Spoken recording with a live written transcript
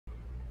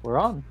We're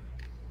on.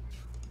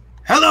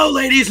 Hello,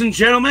 ladies and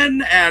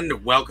gentlemen,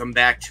 and welcome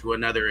back to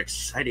another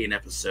exciting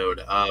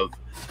episode of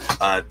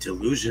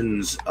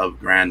Delusions of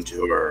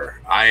Grandeur.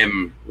 I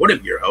am one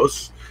of your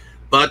hosts,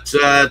 but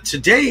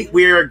today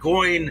we are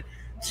going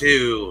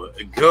to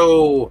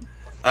go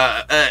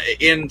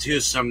into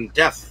some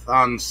depth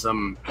on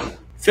some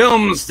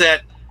films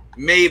that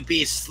may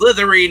be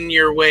slithering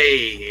your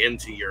way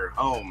into your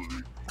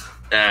home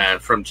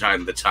from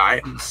time to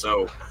time.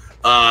 So,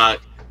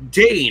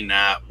 Dane,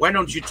 why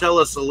don't you tell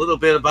us a little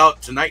bit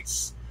about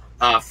tonight's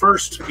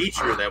first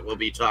feature that we'll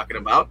be talking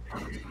about,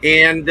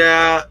 and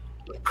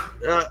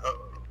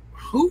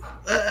who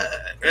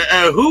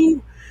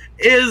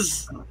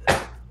is?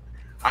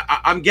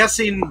 I'm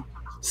guessing.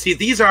 See,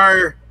 these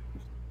are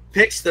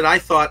picks that I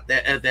thought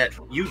that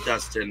you,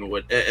 Dustin,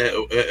 would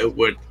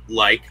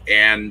like,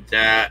 and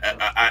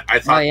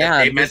I thought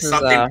that they meant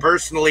something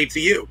personally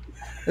to you.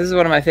 This is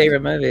one of my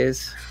favorite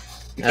movies.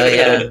 Oh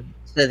yeah.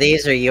 So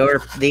these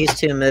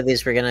two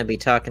movies we're going to be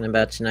talking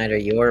about tonight are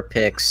your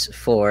picks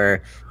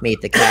for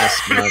Meet the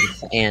Cast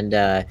Month,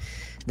 and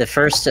the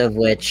first of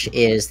which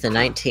is the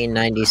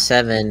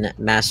 1997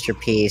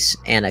 masterpiece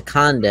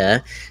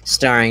Anaconda,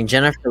 starring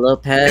Jennifer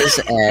Lopez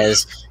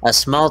as a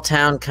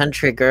small-town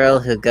country girl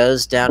who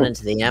goes down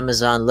into the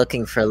Amazon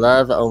looking for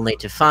love, only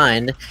to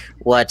find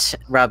what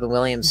Robin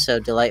Williams so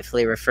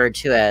delightfully referred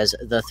to as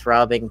the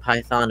throbbing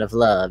python of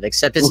love,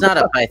 except it's not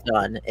a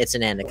python, it's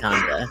an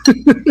anaconda.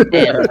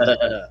 And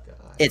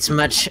it's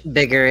much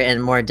bigger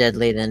and more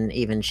deadly than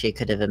even she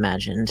could have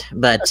imagined.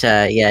 But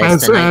yeah,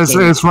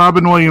 as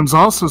Robin Williams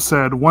also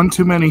said, one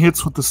too many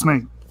hits with the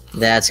snake.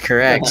 That's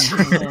correct.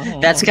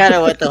 That's kind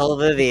of what the whole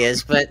movie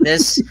is. But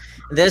this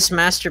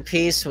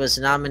masterpiece was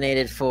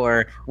nominated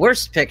for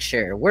Worst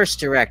Picture, Worst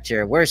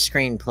Director, Worst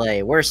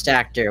Screenplay, Worst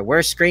Actor,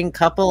 Worst Screen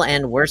Couple,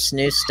 and Worst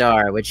New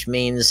Star, which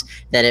means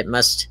that it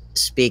must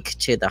speak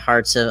to the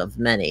hearts of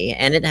many,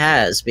 and it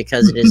has,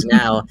 because it is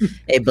now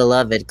a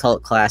beloved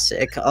cult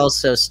classic,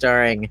 also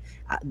starring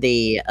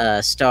the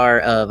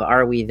star of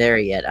Are We There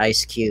Yet,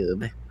 Ice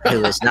Cube,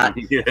 who is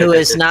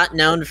not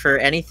known for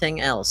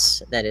anything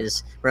else that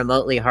is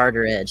remotely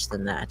harder edge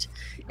than that,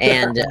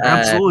 and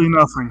absolutely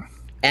nothing.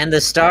 And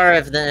the star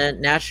of the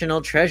National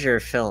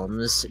Treasure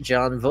films,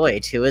 Jon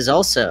Voight, who is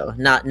also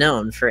not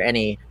known for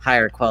any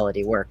higher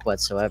quality work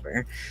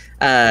whatsoever.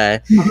 Yeah,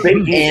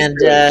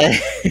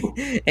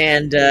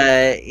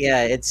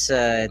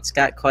 it's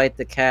got quite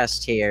the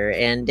cast here.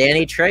 And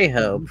Danny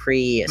Trejo,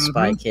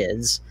 pre-Spy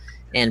Kids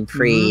and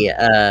pre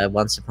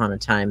Once Upon a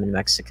Time in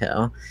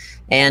Mexico.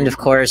 And, of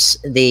course,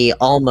 the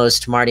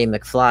almost Marty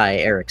McFly,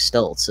 Eric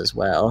Stoltz, as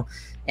well.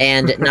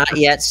 And not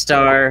yet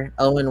star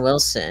Owen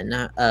Wilson,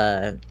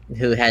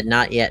 who had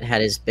not yet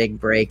had his big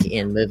break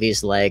in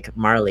movies like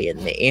Marley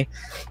and Me,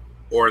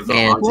 or The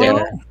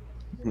Haunting,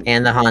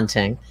 and The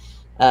Haunting,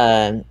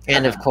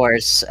 and of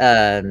course,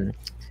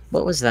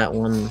 what was that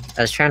one?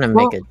 I was trying to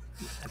make it.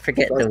 I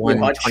forget the one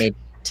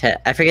 2010.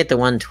 I forget the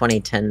one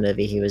 2010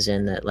 movie he was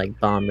in that like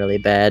bombed really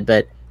bad.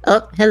 But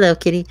oh, hello,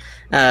 kitty.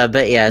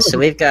 But yeah, so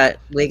we got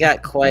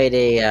quite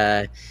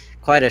a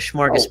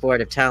smorgasbord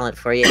of talent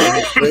for you,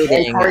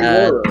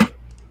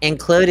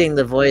 including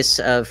the voice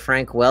of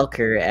Frank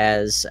Welker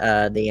as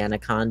the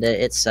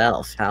Anaconda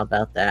itself. How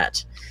about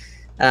that?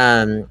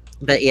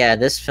 But yeah,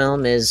 this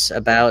film is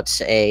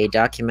about a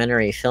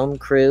documentary film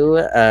crew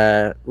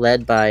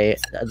led by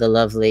the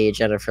lovely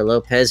Jennifer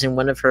Lopez in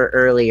one of her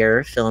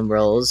earlier film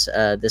roles.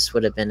 This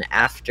would have been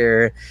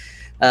after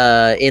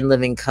In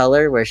Living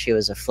Color, where she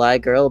was a fly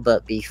girl,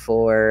 but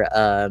before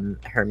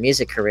her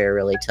music career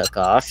really took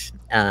off.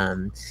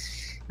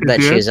 But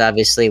she was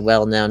obviously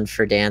well known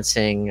for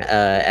dancing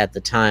at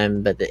the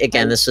time. But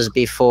again, this was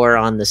before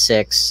On the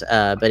Six,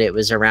 but it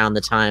was around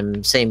the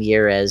time, same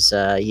year as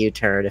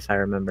U-Turn, if I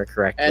remember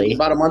correctly. And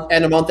about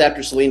a month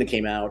after Selena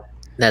came out.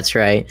 That's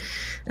right.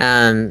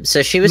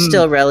 So she was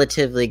still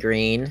relatively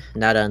green,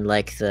 not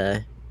unlike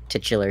the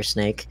titular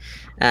snake.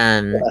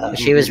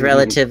 She was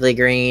relatively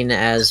green,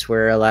 as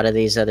were a lot of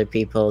these other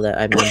people that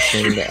I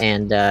mentioned,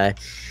 and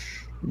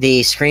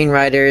the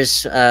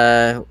screenwriters,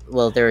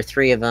 well, there were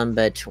three of them,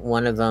 but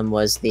one of them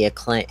was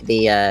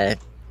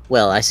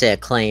well, I say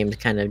acclaimed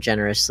kind of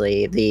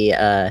generously,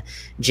 the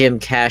Jim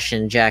Cash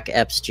and Jack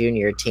Epps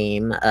Jr.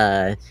 team.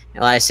 Well,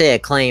 I say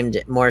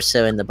acclaimed more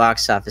so in the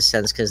box office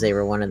sense because they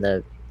were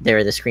the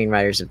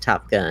screenwriters of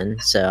Top Gun,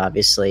 so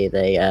obviously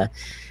they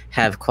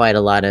have quite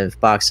a lot of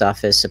box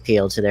office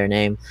appeal to their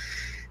name.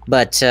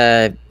 But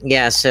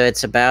yeah, so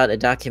it's about a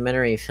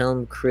documentary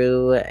film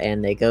crew,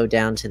 and they go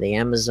down to the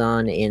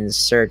Amazon in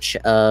search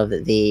of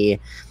the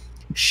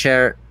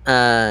Sherry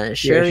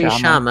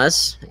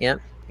Shamas,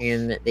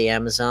 in the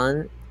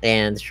Amazon.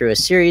 And through a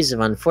series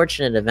of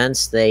unfortunate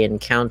events, they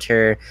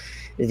encounter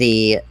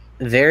the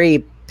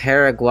very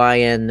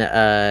Paraguayan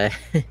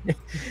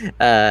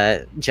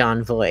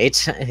Jon Voight,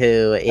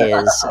 who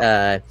is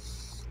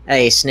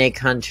a snake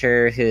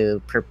hunter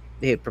who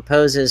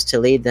proposes to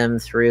lead them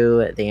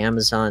through the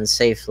Amazon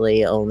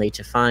safely, only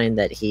to find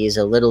that he's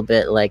a little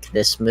bit like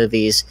this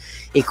movie's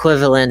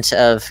equivalent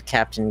of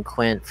Captain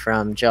Quint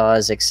from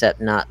Jaws,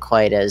 except not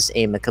quite as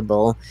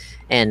amicable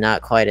and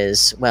not quite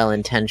as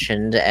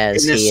well-intentioned,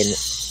 as he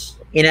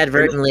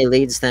inadvertently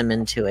leads them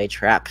into a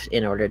trap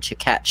in order to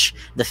catch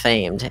the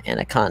famed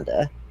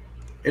Anaconda.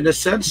 In a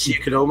sense, you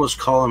could almost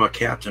call him a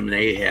Captain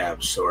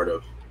Ahab, sort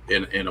of,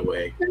 in a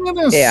way.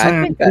 Yeah,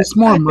 I think it's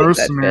more I think that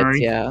mercenary.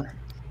 fits, yeah.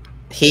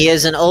 He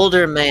is an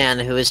older man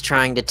who is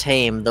trying to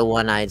tame the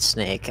one-eyed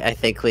snake. I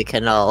think we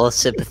can all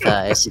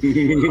sympathize. Which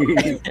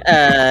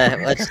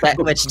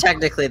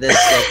technically this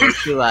snake has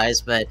 2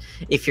 eyes, but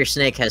if your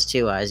snake has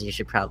 2 eyes, you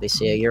should probably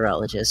see a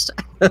urologist.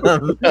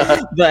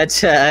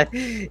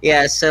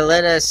 Yeah, so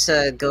let us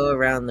go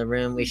around the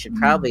room. We should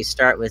probably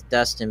start with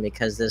Dustin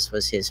because this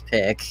was his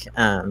pick,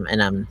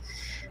 and I'm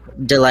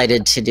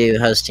delighted to do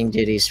hosting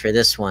duties for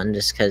this one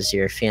just because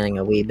you're feeling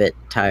a wee bit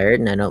tired,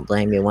 and I don't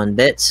blame you one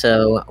bit.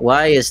 So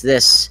why is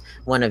this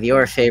one of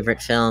your favorite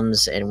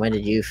films, and when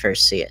did you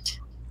first see it?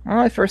 Well,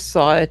 I first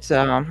saw it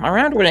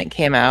around when it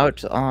came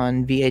out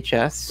on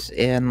VHS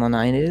in the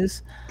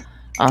 90s.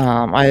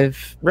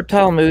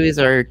 Reptile movies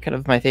are kind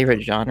of my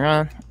favorite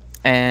genre,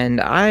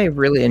 and I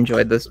really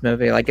enjoyed this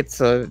movie. Like,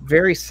 it's a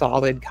very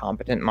solid,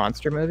 competent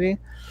monster movie,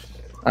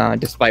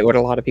 despite what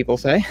a lot of people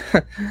say.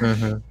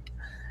 Mm-hmm.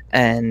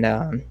 And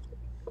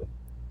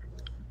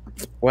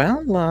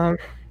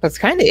that's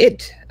kind of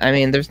it. I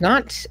mean,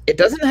 it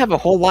doesn't have a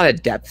whole lot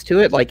of depth to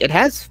it. Like, it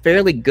has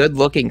fairly good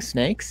looking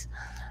snakes.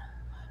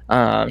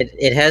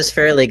 It has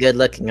fairly good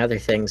looking other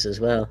things as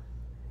well.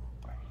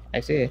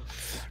 I see.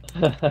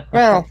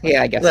 Well,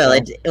 yeah, I guess. Well,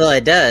 so.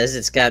 it does.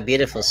 It's got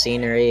beautiful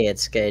scenery.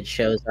 It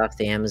shows off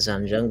the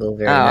Amazon jungle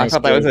very nicely. I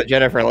thought that was a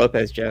Jennifer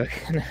Lopez joke.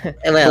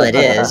 Well, it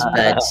is,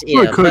 but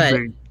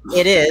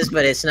it is,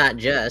 but it's not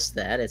just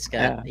that. It's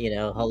got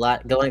a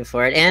lot going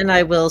for it. And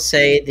I will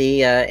say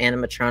the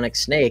animatronic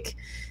snake.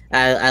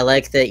 I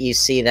like that you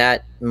see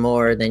that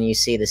more than you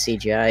see the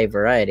CGI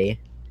variety.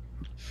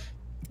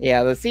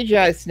 Yeah, the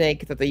CGI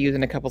snake that they use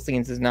in a couple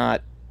scenes is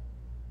not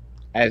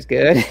as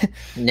good.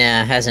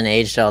 Nah, hasn't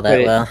aged all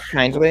that well.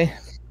 Kindly.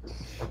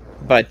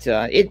 But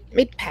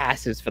it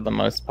passes for the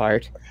most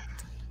part.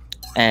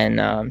 And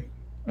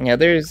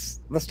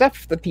there's the stuff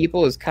for the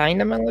people is kind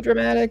of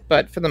melodramatic,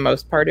 but for the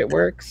most part it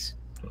works.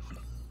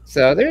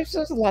 So there's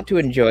a lot to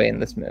enjoy in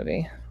this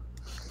movie.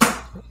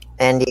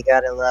 And you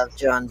gotta love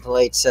John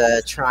Voight's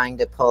trying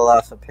to pull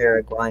off a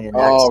Paraguayan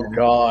accent.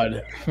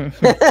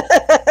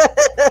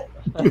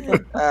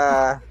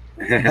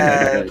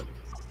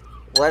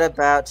 What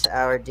about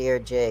our dear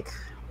Jake?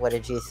 What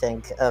did you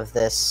think of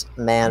this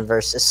man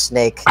versus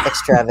snake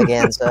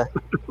extravaganza?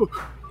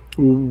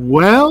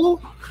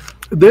 Well,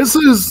 this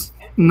is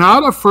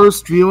not a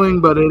first viewing,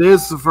 but it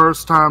is the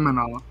first time in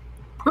a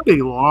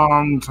pretty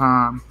long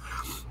time.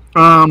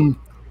 I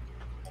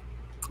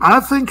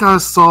think I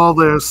saw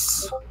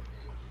this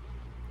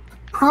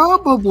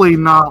probably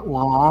not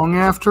long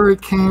after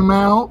it came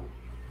out.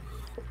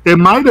 It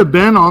might have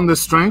been on the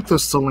strength of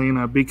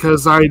Selena,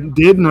 because I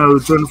did know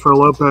Jennifer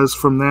Lopez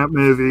from that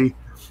movie,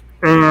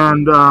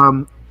 and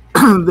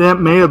that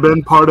may have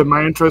been part of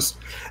my interest.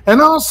 And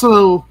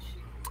also,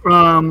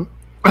 though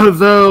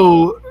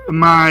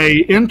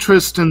my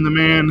interest in the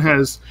man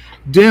has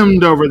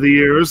dimmed over the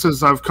years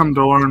as I've come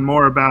to learn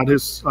more about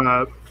his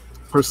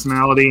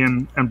personality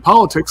and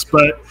politics,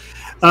 but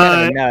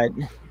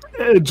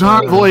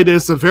John Voight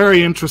is a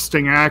very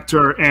interesting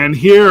actor, and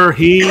here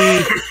he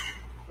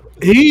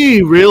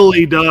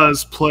really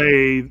does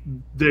play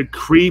the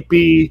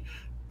creepy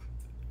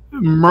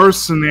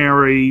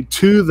mercenary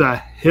to the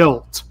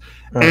hilt.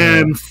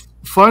 And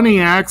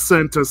funny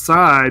accent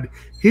aside,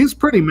 he's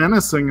pretty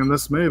menacing in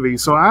this movie.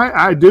 So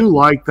I do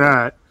like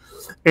that.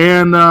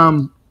 And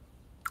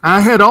I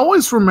had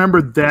always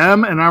remembered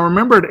them, and I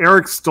remembered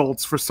Eric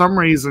Stoltz for some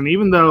reason,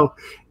 even though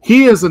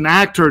he as an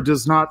actor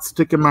does not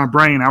stick in my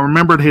brain. I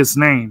remembered his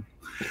name.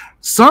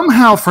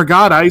 Somehow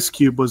forgot Ice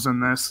Cube was in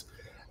this.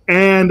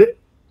 And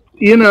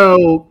in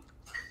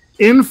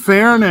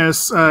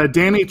fairness,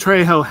 Danny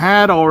Trejo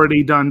had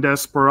already done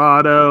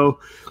Desperado.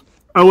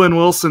 Owen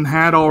Wilson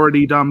had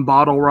already done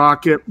Bottle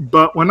Rocket.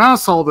 But when I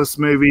saw this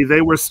movie,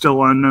 they were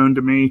still unknown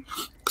to me.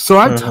 So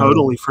I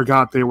totally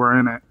forgot they were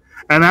in it.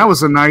 And that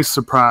was a nice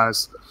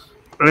surprise.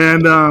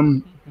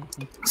 And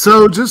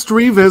so just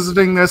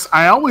revisiting this,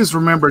 I always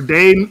remember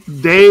Dave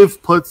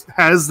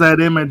has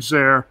that image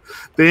there.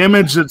 The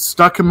image that's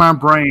stuck in my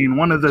brain.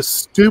 One of the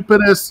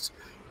stupidest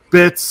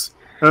bits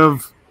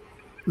of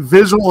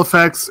visual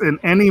effects in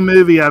any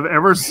movie I've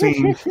ever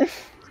seen,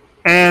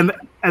 and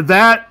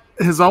that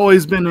has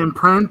always been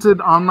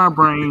imprinted on my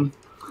brain.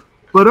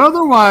 But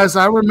otherwise,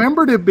 I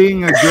remembered it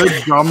being a good,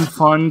 dumb,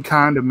 fun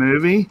kind of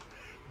movie.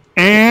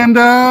 And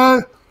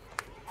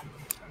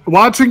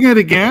watching it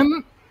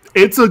again,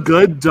 it's a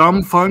good,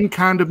 dumb, fun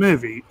kind of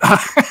movie.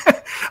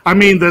 I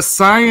mean, the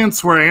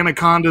science where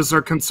anacondas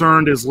are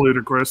concerned is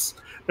ludicrous.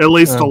 At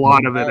least a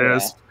lot of it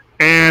is.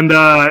 And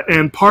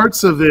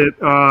parts of it,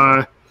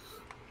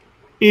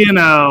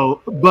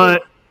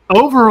 but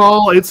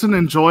overall, it's an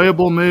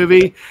enjoyable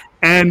movie.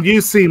 And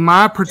you see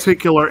my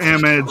particular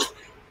image,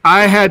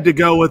 I had to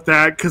go with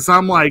that because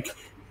I'm like,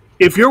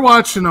 if you're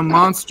watching a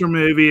monster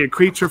movie, a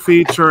creature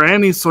feature,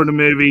 any sort of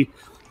movie,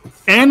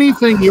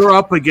 anything you're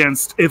up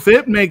against, if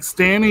it makes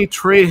Danny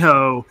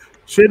Trejo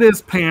shit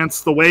his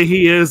pants the way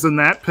he is in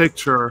that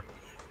picture,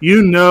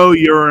 you know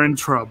you're in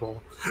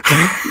trouble.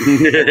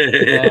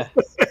 Yeah.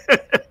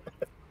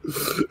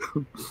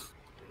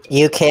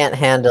 You can't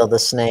handle the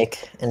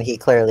snake, and he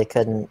clearly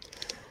couldn't.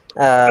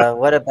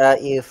 What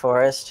about you,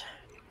 Forrest?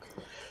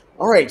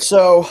 All right,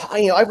 so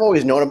I've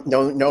always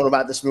known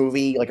about this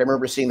movie. Like I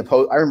remember seeing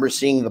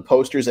the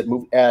posters at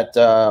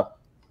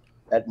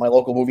my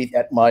local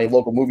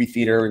movie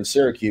theater in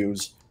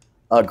Syracuse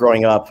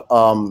growing up.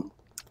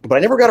 But I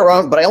never got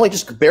around. But I only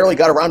just barely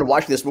got around to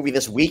watching this movie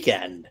this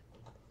weekend.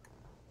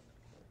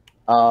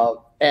 It's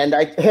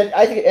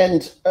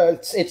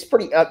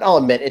pretty. I'll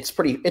admit it's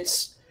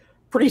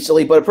pretty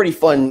silly, but a pretty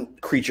fun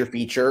creature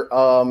feature.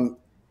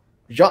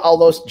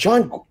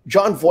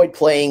 John Voight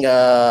playing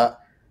a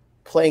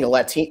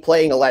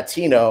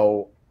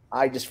Latino,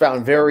 I just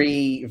found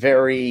very,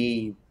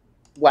 very.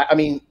 I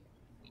mean,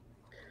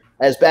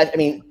 as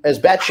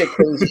batshit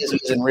crazy as he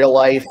is in real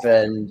life,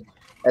 and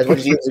as much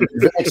as he is a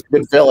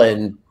good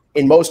villain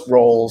in most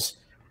roles.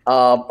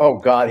 Oh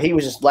God, he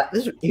was just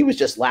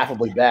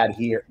laughably bad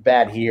here.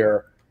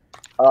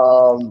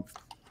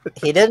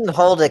 He didn't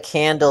hold a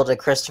candle to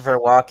Christopher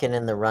Walken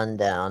in The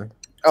Rundown.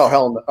 Oh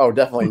hell no! Oh,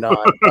 definitely not.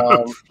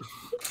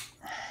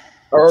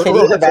 Can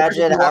you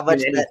imagine how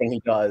much anything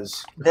he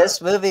does?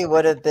 This movie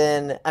would have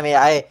been? I mean,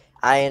 I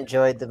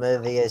enjoyed the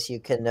movie, as you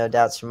can no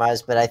doubt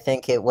surmise, but I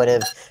think it would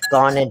have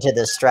gone into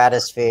the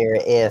stratosphere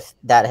if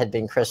that had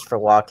been Christopher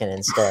Walken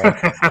instead.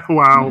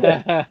 Wow.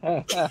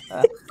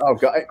 Oh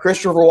God,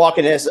 Christopher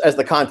Walken as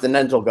the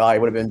Continental guy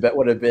would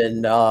have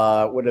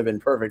been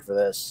perfect for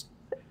this.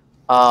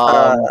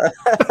 Well,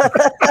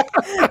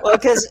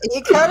 because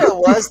he kind of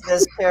was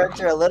this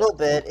character a little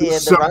bit in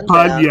The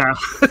Rundown. Yeah.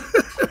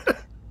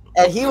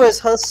 And he was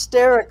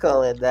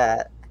hysterical in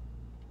that.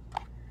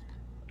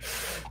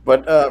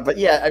 But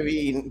yeah, I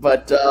mean,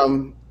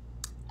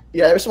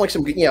 yeah, there was some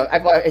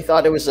I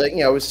thought it was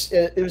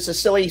it was a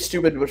silly,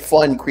 stupid, but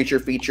fun creature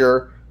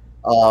feature.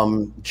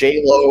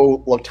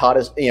 J-Lo looked hot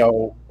as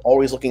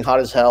always looking hot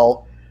as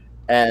hell,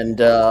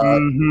 and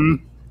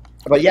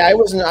but yeah, I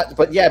was not.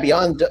 But yeah,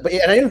 and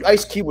I knew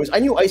Ice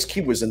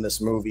Cube was in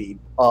this movie.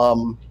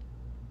 But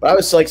I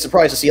was like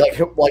surprised to see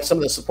like some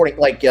of the supporting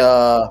like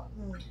Eric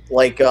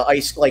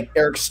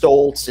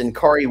Stoltz and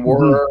Kari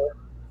Wuhrer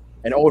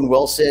and Owen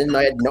Wilson.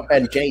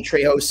 And Jenny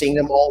Trejo, seeing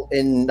them all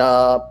in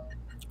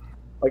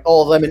like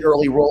all of them in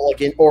early role, like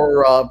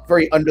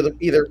very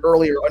either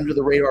early or under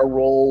the radar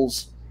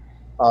roles.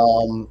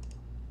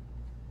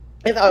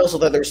 And I also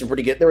thought there was some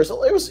pretty good. There was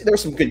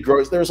some good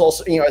gross. There was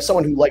also as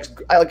someone who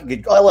I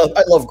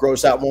love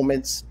gross out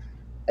moments,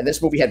 and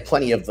this movie had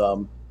plenty of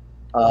them.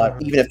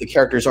 Even if the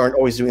characters aren't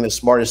always doing the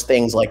smartest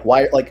things, like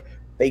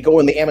they go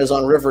in the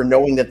Amazon River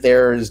knowing that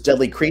there's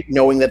deadly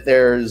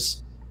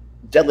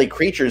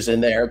creatures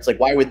in there. It's like,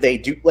 why would they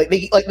do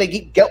they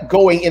keep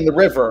going in the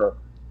river,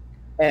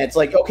 and it's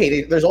like,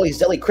 okay, there's all these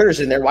deadly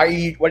critters in there. Why do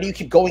you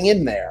keep going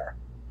in there?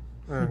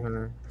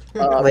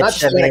 Not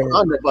just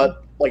Anaconda,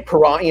 but like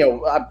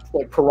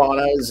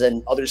piranhas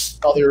and other.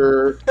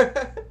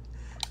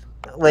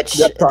 Which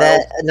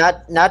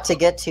not to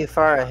get too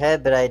far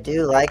ahead, but I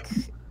do like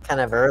kind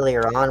of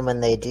earlier on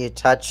when they do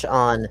touch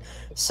on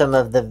some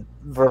of the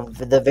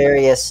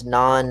various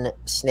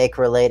non-snake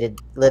related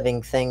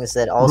living things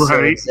that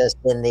also exist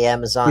in the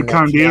Amazon. The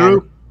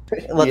kangaroo?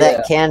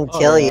 That can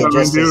kill you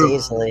just as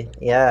easily.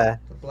 Yeah.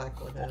 The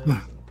black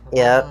widow.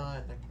 Yep.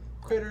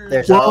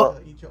 There's all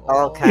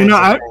kinds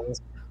of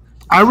things.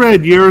 I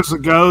read years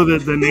ago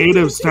that the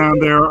natives down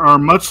there are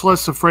much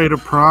less afraid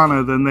of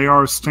piranha than they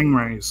are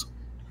stingrays.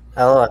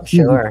 Oh, I'm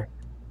sure.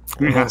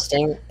 Yeah.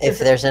 If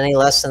there's any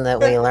lesson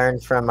that we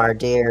learned from our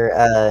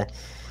dear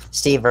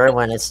Steve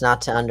Irwin, it's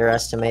not to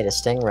underestimate a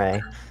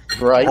stingray.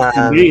 Right.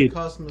 Indeed.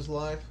 Cost him his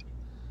life.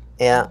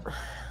 Yeah.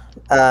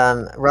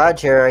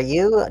 Roger, are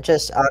you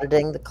just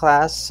auditing the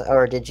class,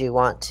 or did you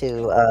want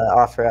to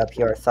offer up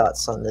your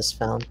thoughts on this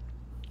film?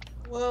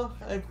 Well,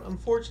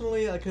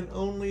 unfortunately, I can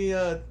only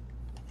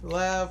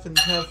laugh and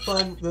have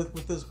fun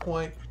with this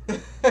point.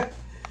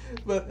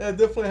 But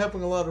definitely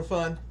having a lot of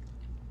fun.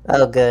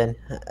 Oh, good.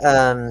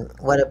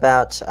 What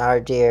about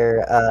our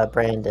dear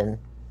Brandon?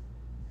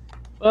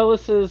 Well,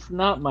 this is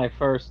not my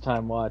first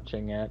time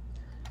watching it.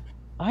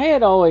 I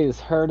had always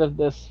heard of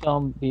this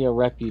film via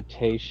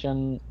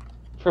reputation,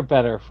 for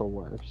better or for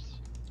worse.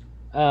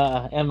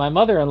 And my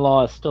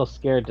mother-in-law is still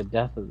scared to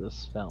death of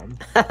this film.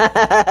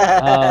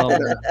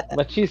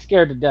 But she's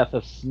scared to death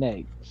of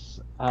snakes.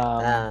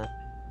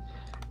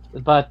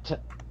 But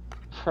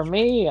for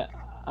me,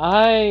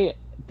 I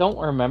don't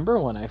remember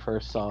when I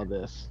first saw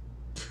this.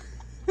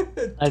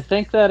 I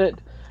think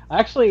that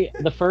actually,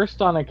 the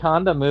first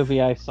Anaconda movie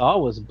I saw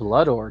was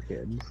Blood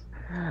Orchids.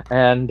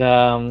 And,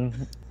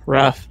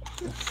 rough.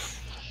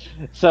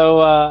 So,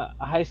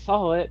 I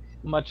saw it,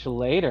 much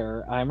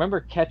later. I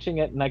remember catching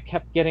it, and I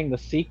kept getting the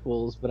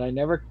sequels, but I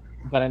never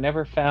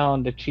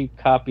found a cheap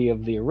copy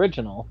of the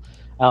original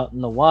out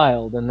in the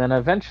wild. And then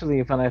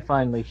eventually, when I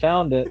finally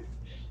found it,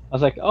 I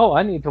was like, "Oh,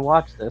 I need to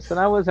watch this." And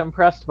I was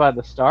impressed by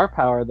the star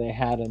power they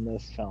had in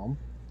this film.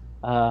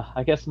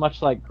 I guess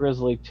much like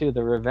Grizzly 2: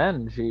 The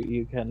Revenge,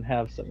 you can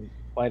have some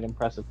quite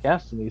impressive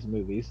casts in these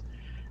movies.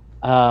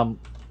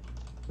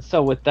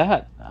 So with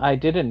that, I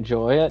did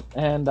enjoy it,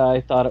 and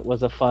I thought it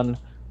was a fun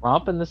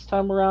romp. And this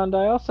time around,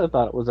 I also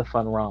thought it was a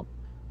fun romp.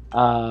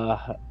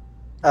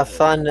 A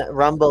fun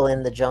rumble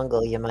in the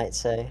jungle, you might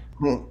say.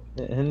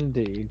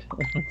 Indeed.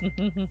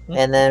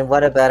 And then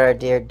what about our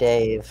dear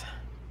Dave?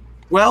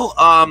 Well,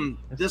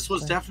 this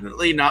was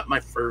definitely not my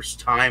first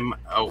time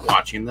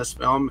watching this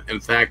film. In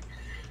fact,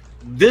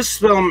 this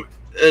film,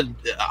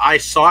 I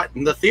saw it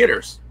in the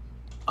theaters,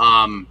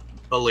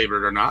 believe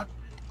it or not,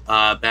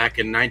 back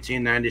in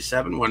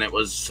 1997 when it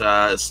was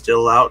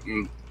still out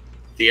in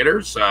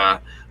theaters. I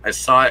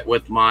saw it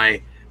with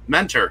my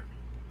mentor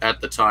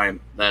at the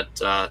time that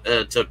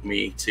took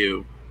me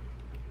to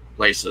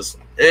places.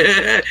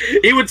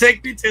 He would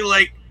take me to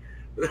like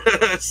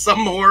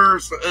some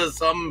horrors,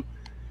 some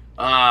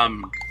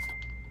some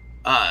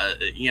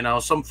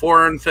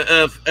foreign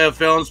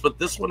films, but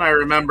this one I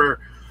remember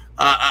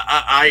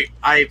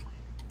I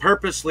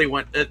purposely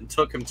went and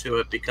took him to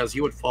it because he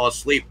would fall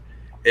asleep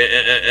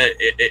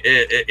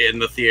in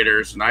the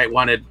theaters, and I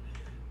wanted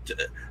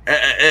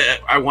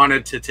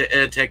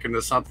to take him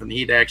to something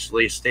he'd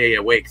actually stay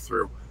awake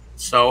through.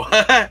 So,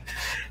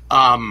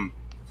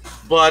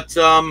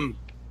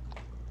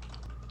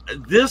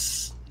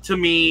 this to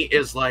me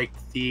is like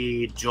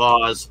the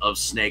Jaws of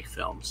snake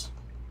films.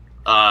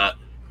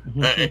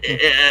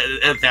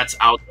 That's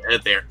out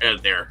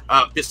there.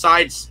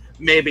 Besides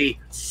maybe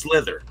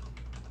Slither.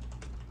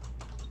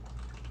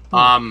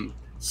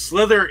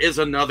 Slither is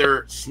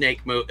another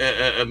snake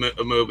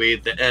movie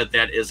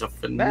that is a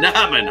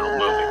phenomenal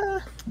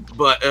movie.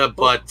 But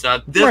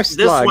this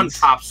one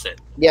tops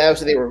it. Yeah, I was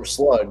they were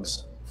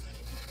slugs.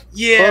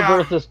 Yeah.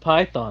 Or versus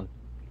Python.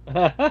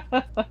 But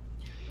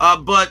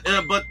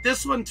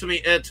this one to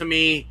me,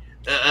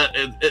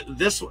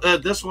 this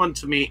one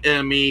to me,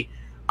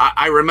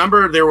 I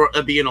remember there were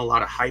being a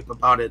lot of hype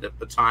about it at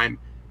the time,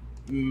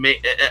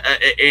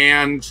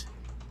 and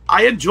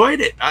I enjoyed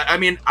it. I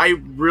mean, I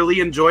really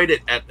enjoyed it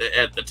at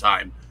the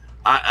time.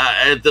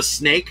 The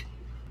snake,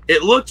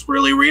 it looked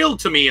really real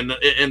to me in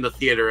the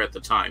theater at the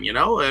time. You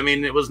know, I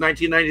mean, it was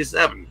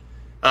 1997.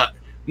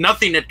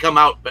 Nothing had come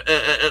out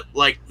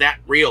like that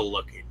real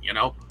looking. You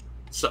know,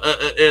 so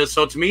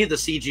to me, the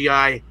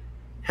CGI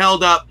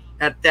held up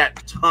at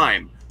that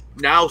time.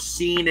 Now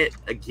seeing it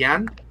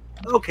again,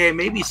 okay,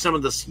 maybe some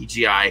of the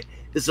CGI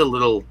is a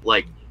little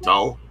like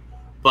dull,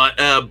 but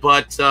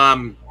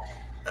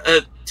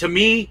to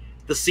me,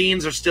 the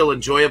scenes are still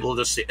enjoyable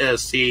to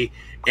see.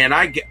 And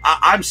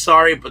I'm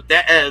sorry, but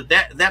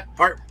that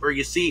part where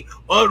you see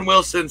Owen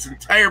Wilson's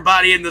entire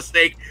body in the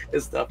snake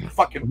is the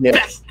fucking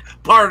best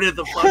part of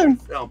the fucking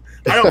film.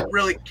 I don't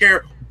really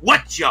care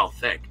what y'all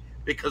think,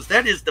 because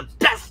that is the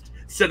best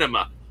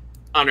cinema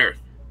on earth.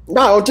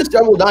 No,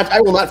 I will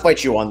not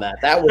fight you on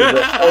that. That was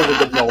a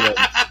good moment.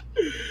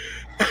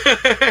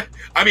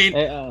 I mean,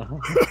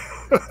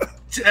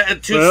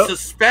 to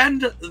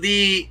suspend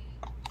the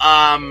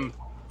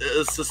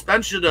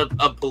suspension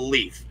of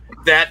belief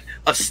that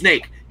a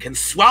snake can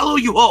swallow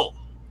you whole.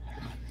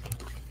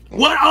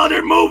 What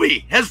other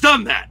movie has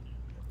done that?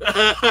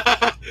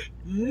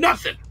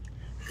 Nothing.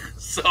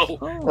 So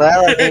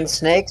well, I mean,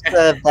 snakes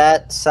of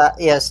that size,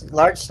 yes,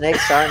 large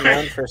snakes are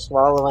known for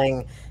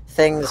swallowing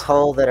things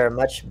whole that are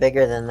much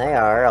bigger than they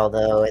are.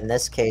 Although in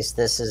this case,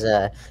 this is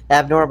a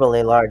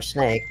abnormally large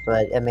snake.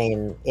 But I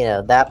mean, you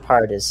know, that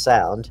part is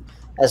sound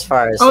as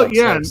far as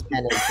snakes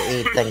tending to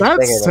eat things that's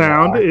bigger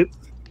sound. than they are.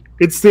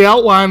 It's the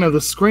outline of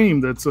the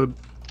scream that's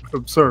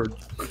absurd.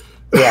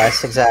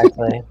 Yes,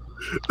 exactly.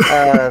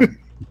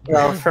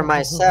 Well, for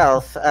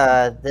myself,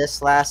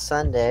 this last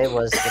Sunday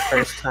was the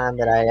first time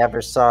that I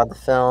ever saw the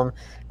film.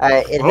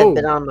 It had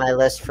been on my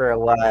list for a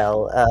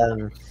while.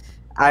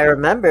 I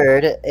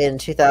remembered in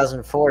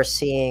 2004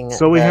 seeing...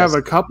 So we have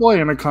a couple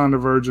Anaconda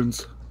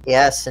virgins.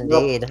 Yes,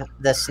 indeed.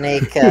 The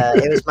snake,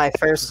 it was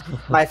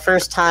my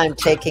first time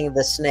taking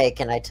the snake,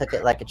 and I took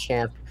it like a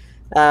champ.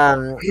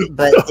 But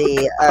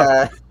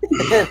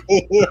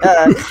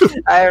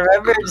I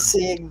remembered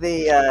seeing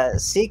the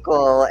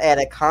sequel,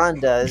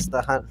 Anaconda's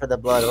The Hunt for the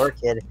Blood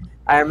Orchid.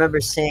 I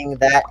remember seeing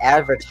that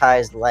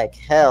advertised like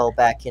hell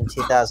back in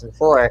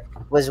 2004.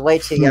 Was way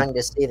too young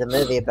to see the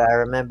movie, but I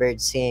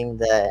remembered seeing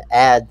the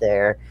ad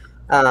there.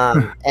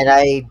 And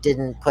I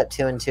didn't put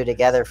two and two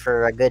together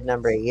for a good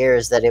number of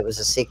years that it was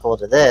a sequel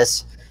to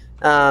this.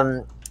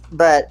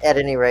 But at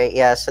any rate,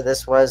 yeah, so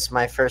this was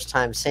my first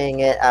time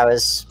seeing it. I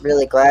was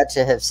really glad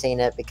to have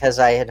seen it because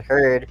I had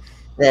heard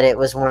that it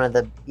was one of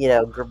the,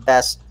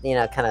 best,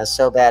 kind of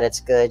so bad it's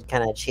good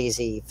kind of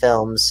cheesy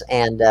films.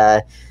 And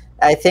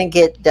I think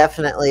it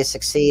definitely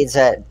succeeds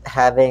at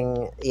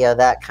having,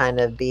 that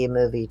kind of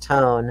B-movie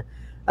tone.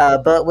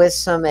 but with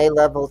some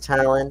A-level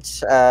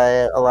talent,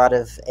 a lot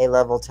of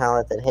A-level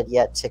talent that had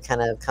yet to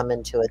kind of come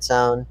into its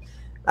own.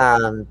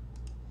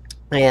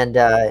 And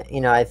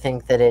I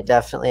think that it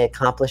definitely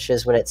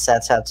accomplishes what it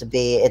sets out to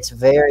be. It's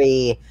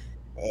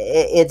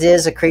it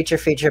is a creature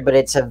feature, but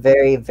it's a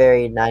very,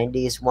 very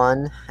 90s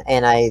one,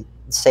 and I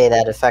say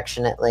that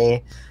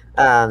affectionately,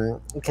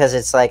 because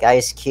it's like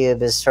Ice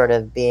Cube is sort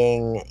of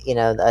being,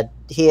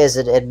 he is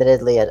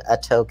admittedly a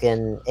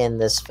token in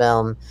this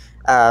film,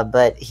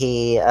 but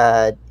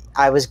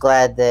I was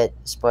glad that,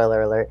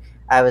 spoiler alert,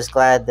 I was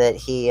glad that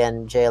he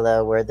and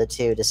J-Lo were the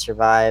two to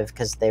survive,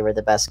 because they were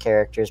the best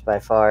characters by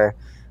far.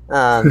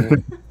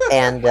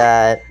 And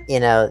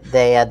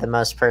they had the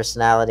most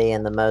personality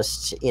and the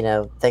most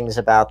things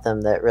about them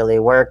that really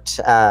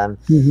worked.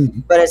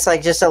 But it's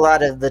like just a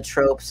lot of the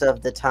tropes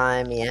of the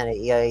time. You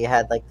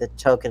had like the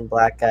token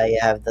black guy, you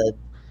have the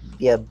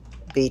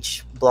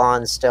beach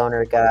blonde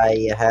stoner guy,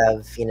 you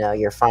have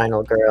your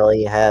final girl,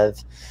 you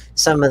have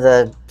some of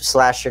the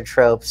slasher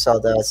tropes,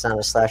 although it's not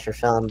a slasher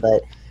film,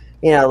 but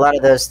a lot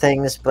of those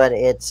things. But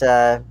it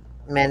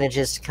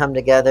manages to come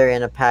together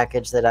in a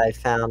package that I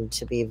found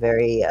to be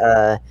very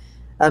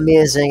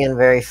amusing and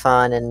very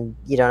fun, and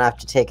you don't have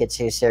to take it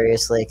too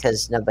seriously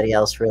because nobody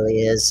else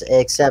really is.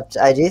 Except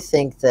I do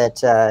think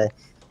that,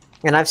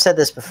 and I've said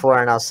this before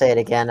and I'll say it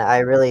again, I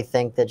really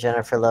think that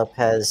Jennifer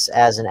Lopez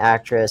as an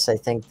actress, I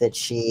think that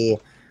she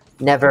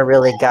never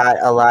really got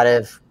a lot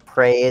of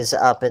praise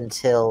up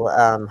until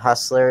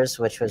Hustlers,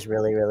 which was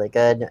really, really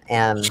good.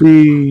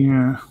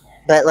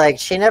 But like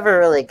she never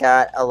really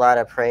got a lot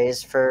of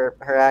praise for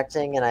her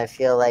acting, and I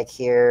feel like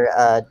here,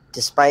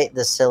 despite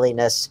the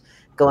silliness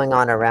going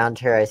on around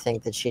her, I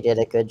think that she did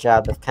a good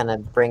job of kind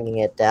of bringing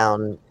it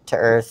down to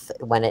earth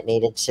when it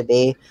needed to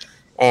be.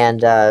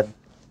 And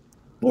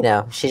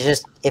she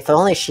just, if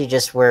only she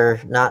just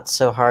were not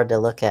so hard to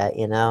look at,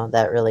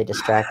 that really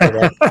distracted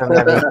it from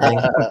everything.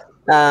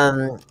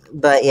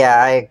 But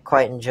yeah, I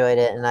quite enjoyed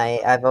it, and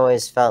I've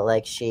always felt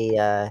like she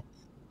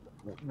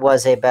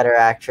was a better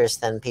actress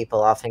than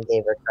people often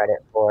gave her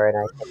credit for, and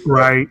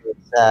I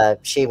think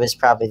she was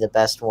probably the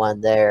best one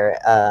there,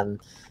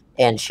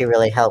 and she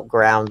really helped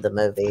ground the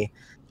movie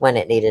when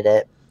it needed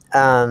it.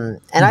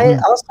 And I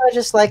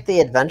just like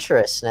the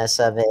adventurousness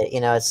of it.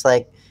 It's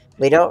like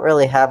we don't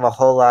really have a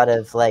whole lot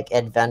of like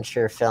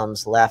adventure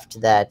films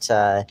left that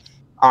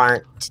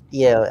aren't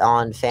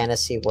on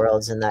fantasy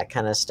worlds and that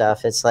kind of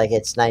stuff. It's like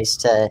it's nice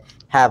to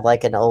have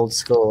like an old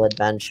school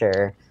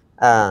adventure.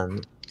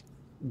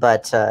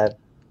 But at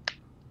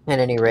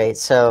any rate,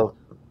 so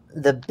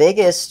the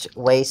biggest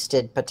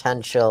wasted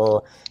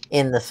potential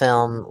in the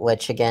film,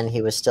 which again,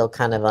 he was still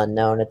kind of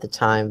unknown at the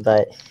time,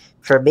 but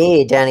for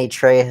me, Danny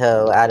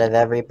Trejo, out of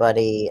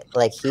everybody,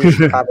 like he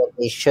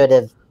probably should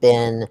have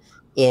been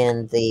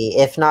in the,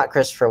 if not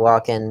Christopher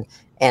Walken,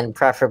 and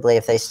preferably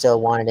if they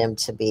still wanted him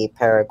to be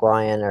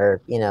Paraguayan or,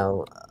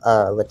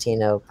 a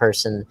Latino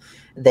person,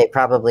 they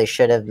probably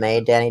should have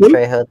made Danny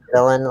Trejo the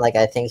villain. Like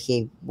I think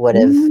he would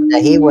have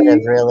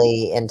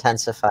really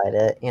intensified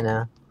it,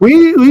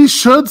 We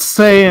should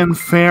say, in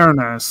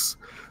fairness,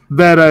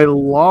 that a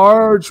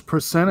large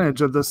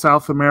percentage of the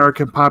South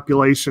American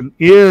population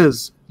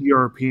is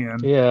European.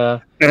 Yeah.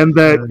 And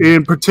that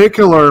in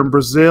particular in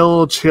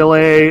Brazil,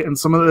 Chile, and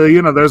some of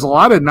the, there's a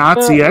lot of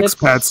Nazi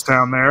expats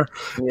down there.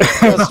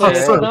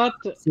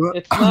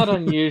 It's not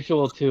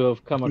unusual to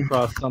have come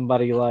across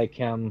somebody like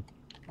him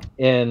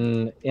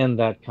in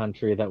that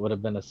country that would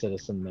have been a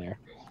citizen there.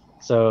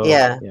 So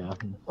yeah.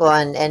 Well,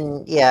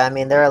 and yeah, I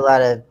mean there are a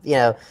lot of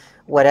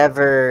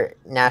whatever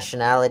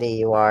nationality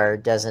you are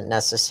doesn't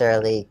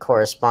necessarily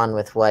correspond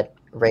with what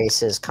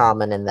race is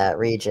common in that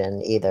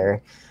region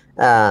either.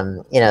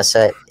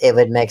 So it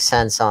would make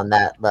sense on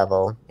that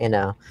level,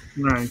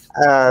 Right.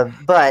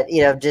 But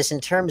just in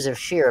terms of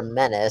sheer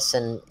menace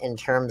and in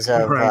terms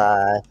of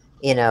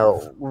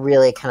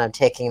really kind of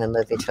taking the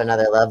movie to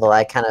another level,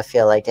 I kind of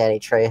feel like Danny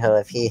Trejo,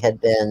 if he had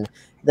been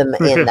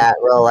in that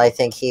role, I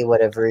think he would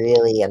have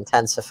really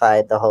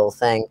intensified the whole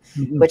thing.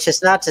 Which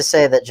is not to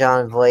say that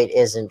Jon Voight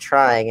isn't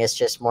trying; it's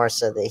just more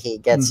so that he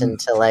gets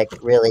into like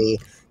really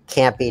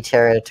campy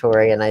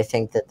territory, and I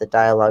think that the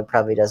dialogue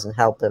probably doesn't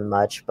help him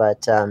much.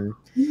 But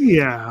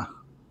yeah.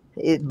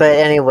 But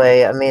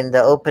anyway, I mean,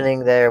 the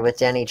opening there with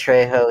Danny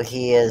Trejo,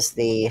 he is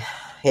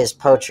his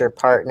poacher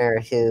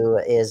partner who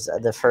is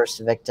the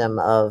first victim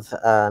of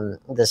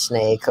the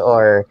snake,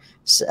 or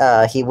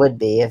he would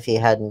be if he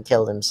hadn't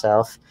killed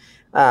himself.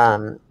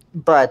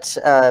 But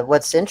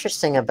what's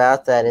interesting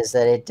about that is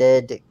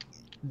that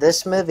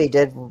this movie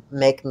did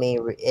make me,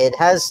 it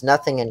has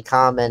nothing in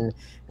common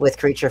with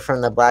Creature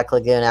from the Black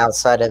Lagoon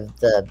outside of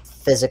the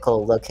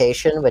physical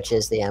location, which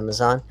is the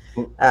Amazon.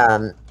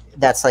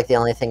 That's like the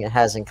only thing it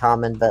has in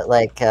common, but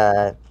like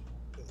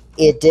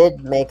it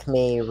did make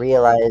me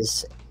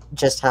realize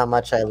just how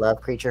much I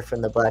love Creature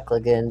from the Black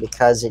Lagoon,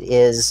 because it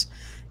is,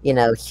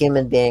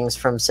 human beings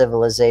from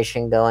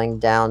civilization going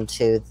down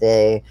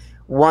to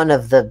one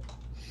of the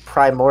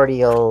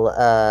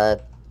primordial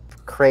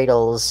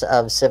cradles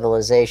of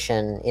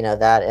civilization,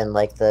 that and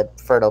like the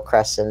Fertile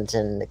Crescent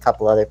and a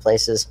couple other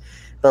places.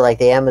 but like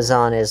the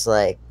Amazon is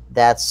like,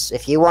 that's,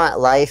 if you want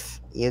life,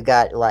 you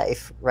got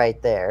life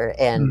right there,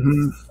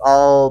 and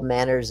all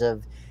manners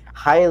of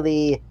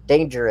highly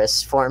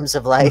dangerous forms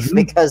of life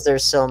because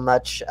there's so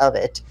much of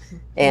it.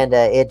 And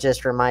it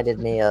just reminded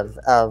me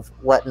of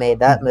what made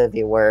that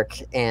movie work.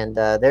 And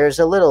there's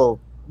a little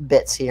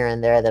bits here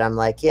and there that I'm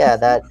like,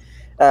 yeah,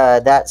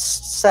 that's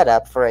set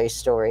up for a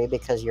story,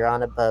 because you're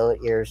on a boat,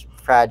 you're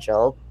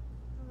fragile,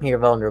 you're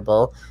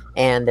vulnerable,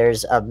 and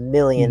there's a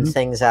million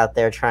things out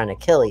there trying to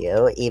kill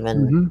you,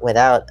 even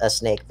without a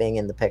snake being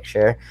in the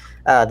picture.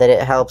 That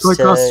it helps it's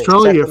like to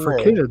Australia set the for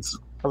mood. kids.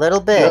 A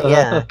little bit,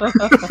 yeah.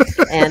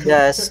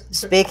 And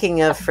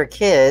speaking of for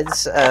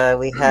kids,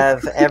 we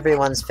have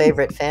everyone's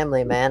favorite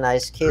family man,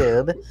 Ice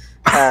Cube,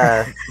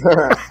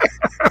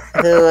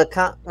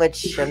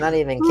 which I'm not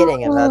even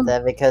kidding about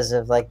that, because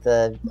of like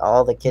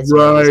all the kids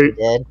movies he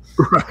did.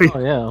 Right.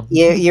 Oh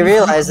yeah. You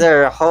realize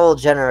there are whole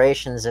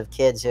generations of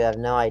kids who have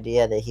no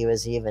idea that he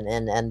was even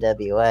in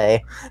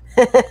NWA,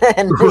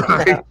 and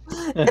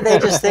they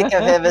just think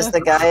of him as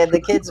the guy in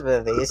the kids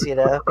movies, you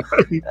know.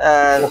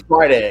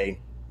 Friday.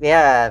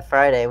 Yeah,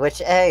 Friday. Which,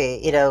 hey,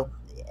 you know,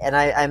 and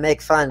I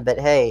make fun, but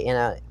hey, you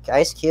know,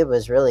 Ice Cube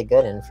was really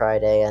good in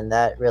Friday, and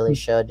that really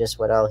showed just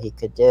what all he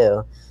could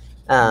do.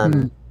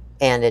 And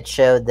it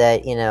showed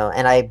that, you know,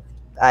 and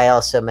I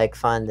also make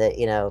fun that,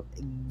 you know,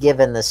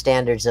 given the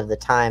standards of the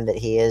time, that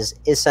he is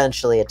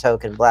essentially a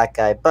token black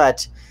guy.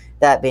 But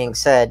that being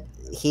said,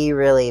 he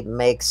really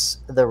makes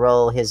the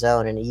role his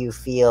own, and you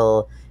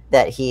feel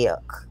that he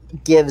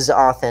gives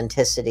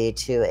authenticity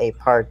to a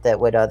part that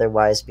would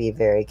otherwise be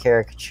very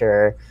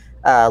caricature,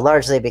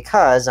 largely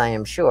because I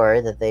am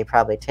sure that they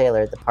probably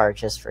tailored the part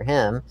just for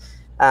him.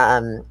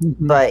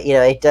 But, you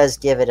know, it does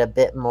give it a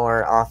bit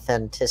more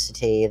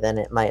authenticity than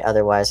it might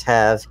otherwise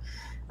have.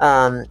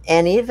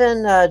 And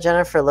even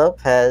Jennifer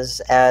Lopez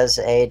as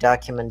a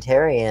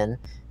documentarian,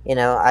 you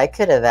know, I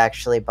could have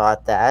actually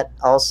bought that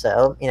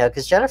also, you know,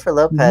 because Jennifer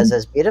Lopez,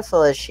 as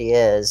beautiful as she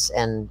is,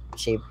 and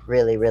she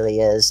really, really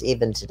is,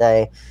 even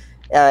today,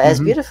 as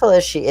beautiful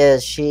as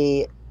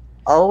she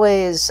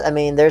always, I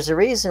mean, there's a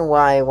reason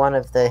why one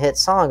of the hit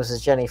songs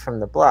is Jenny from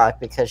the Block,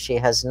 because she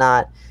has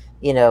not,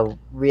 you know,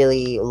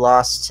 really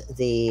lost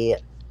the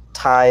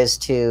ties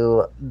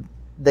to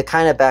the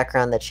kind of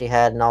background that she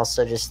had, and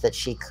also just that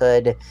she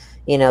could,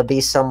 you know, be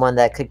someone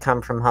that could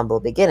come from humble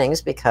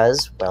beginnings,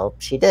 because, well,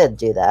 she did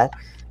do that.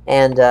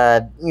 And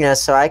you know,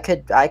 so I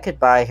could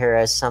buy her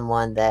as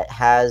someone that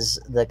has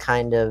the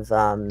kind of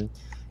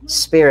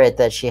spirit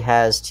that she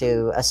has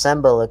to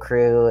assemble a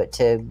crew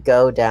to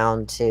go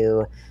down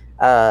to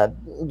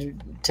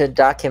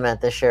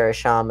document the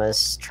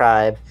Shirishama's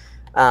tribe,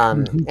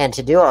 and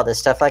to do all this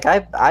stuff. Like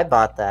I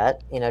bought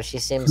that. You know, she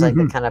seems like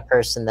the kind of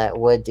person that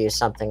would do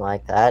something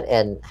like that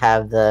and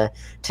have the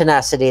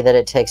tenacity that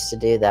it takes to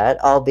do that,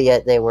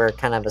 albeit they were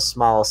kind of a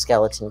small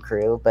skeleton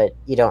crew, but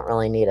you don't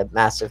really need a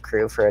massive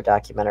crew for a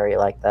documentary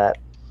like that.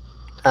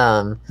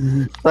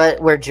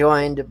 But we're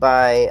joined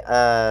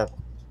by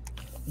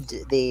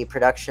the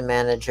production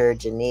manager,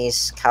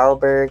 Janice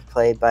Kalberg,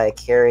 played by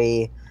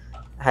Carrie,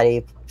 how do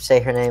you say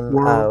her name?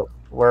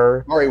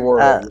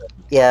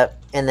 Yeah.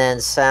 And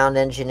then sound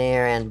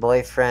engineer and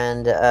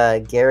boyfriend,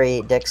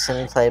 Gary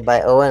Dixon, played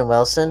by Owen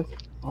Wilson.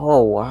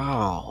 Oh,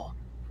 wow.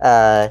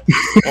 And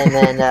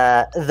then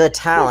the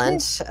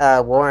talent,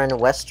 Warren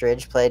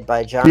Westridge, played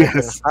by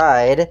Jonathan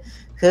Hyde,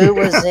 who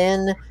was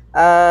in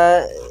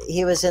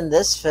he was in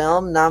this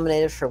film,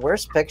 nominated for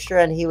Worst Picture,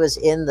 and he was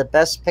in the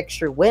Best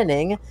Picture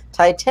winning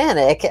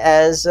Titanic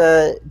as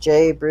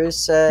J.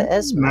 Bruce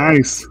Esme.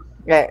 Nice.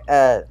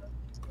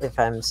 If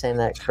I'm saying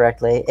that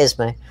correctly,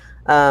 Ismay.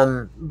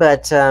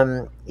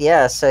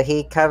 Yeah, so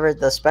he covered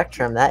the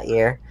spectrum that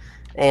year,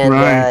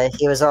 and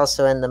he was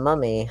also in The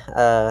Mummy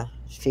a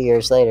few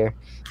years later,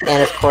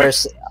 and of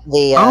course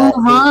he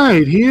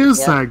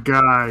is that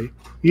guy.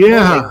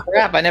 Yeah. Holy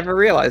crap! I never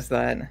realized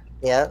that.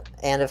 Yeah,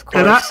 and of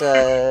course,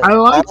 I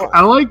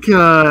like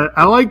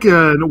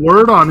a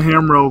word on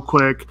him real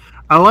quick.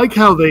 I like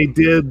how they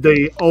did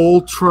the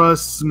ultra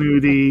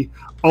snooty,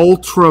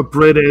 ultra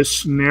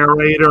British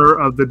narrator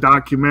of the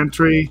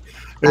documentary.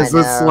 Is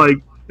this like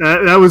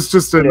that was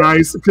just a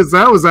nice, because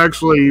that was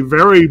actually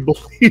very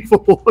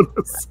believable in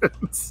a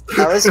sense.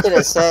 I was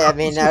gonna say, I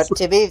mean, now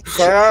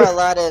there are a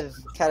lot of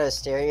kind of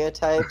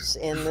stereotypes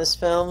in this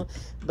film,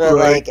 but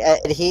like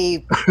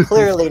he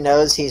clearly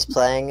knows he's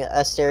playing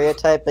a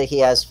stereotype, but he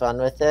has fun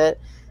with it.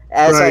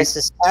 As I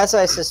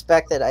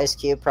suspect that Ice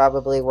Cube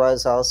probably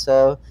was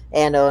also,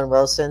 and Owen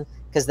Wilson,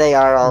 because they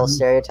are all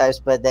stereotypes,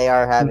 but they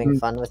are having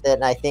fun with it.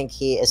 And I think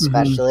he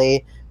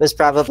especially was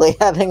probably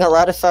having a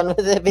lot of fun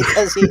with it,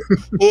 because he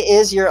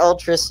is your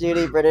ultra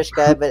snooty British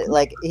guy, but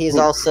like he's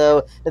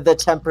also the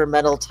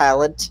temperamental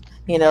talent,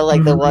 you know,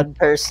 like the one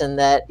person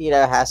that, you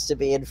know, has to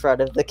be in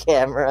front of the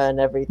camera and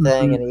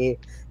everything. And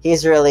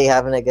he's really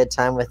having a good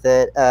time with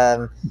it.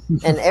 And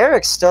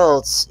Eric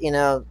Stoltz, you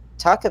know,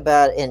 talk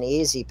about an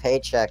easy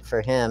paycheck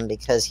for him,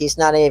 because he's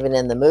not even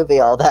in the movie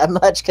all that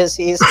much, because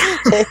he's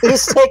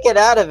taken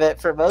out of it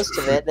for most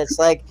of it. And it's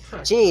like,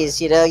 geez,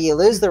 you know, you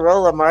lose the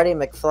role of Marty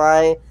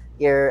McFly,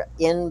 You're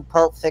in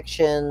Pulp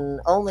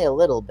Fiction only a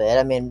little bit.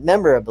 I mean,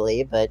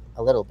 memorably, but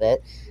a little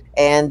bit.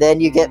 And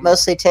then you get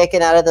mostly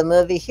taken out of the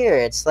movie here.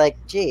 It's like,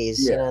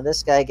 geez, you know,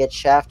 this guy gets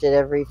shafted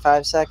every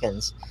 5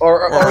 seconds.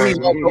 Or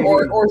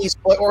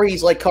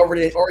he's like covered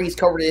in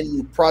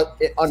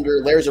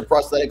under layers of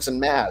prosthetics and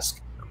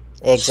mask.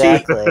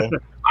 Exactly.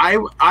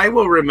 I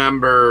will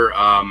remember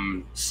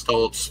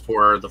Stoltz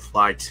for The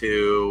Fly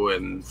 2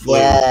 and Fluke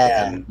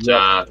and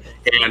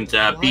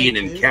being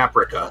in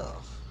Caprica.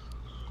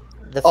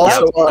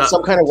 Also,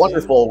 Some Kind of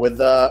Wonderful with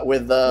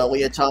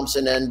Leah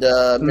Thompson and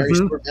Mary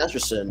Stuart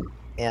Masterson.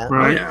 Yeah.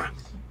 Right. Yeah.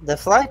 The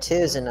Fly 2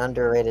 is an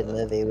underrated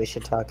movie. We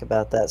should talk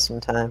about that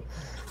sometime.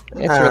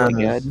 It's really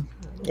good.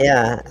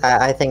 Yeah,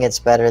 I think it's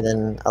better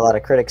than a lot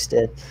of critics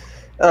did.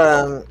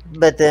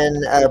 But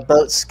then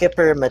boat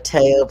skipper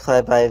Mateo,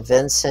 played by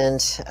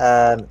Vincent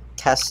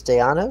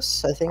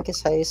Castellanos, I think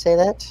is how you say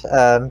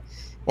that.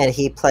 And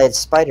he played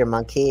Spider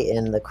Monkey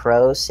in The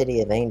Crow, City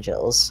of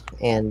Angels.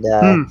 And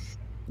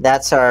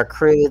that's our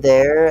crew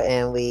there.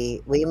 And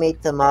we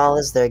meet them all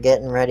as they're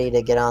getting ready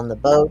to get on the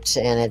boat.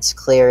 And it's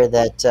clear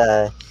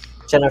that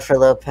Jennifer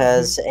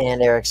Lopez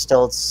and Eric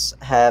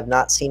Stoltz have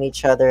not seen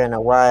each other in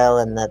a while,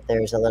 and that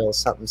there's a little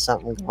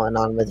something going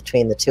on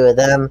between the two of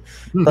them.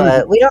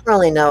 But we don't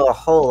really know a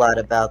whole lot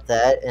about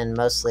that, and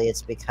mostly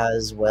it's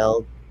because,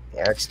 well,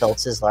 Eric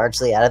Stoltz is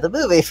largely out of the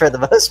movie for the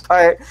most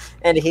part,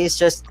 and he's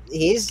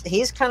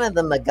kind of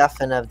the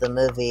MacGuffin of the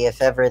movie, if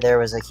ever there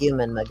was a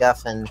human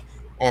MacGuffin,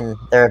 and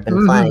there have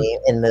been plenty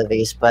in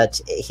movies,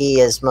 but he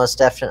is most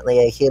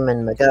definitely a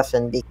human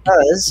MacGuffin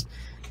because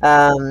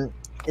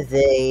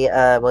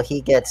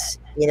he gets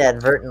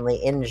inadvertently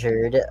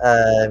injured,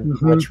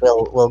 which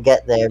we'll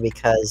get there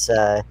because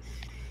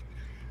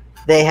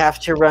they have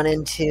to run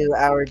into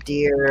our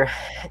dear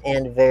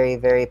and very,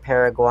 very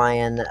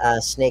Paraguayan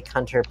snake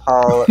hunter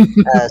Paul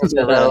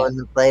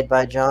Cerrone, played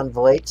by John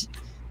Voight,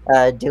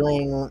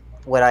 doing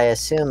what I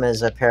assume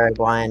is a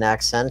Paraguayan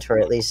accent, or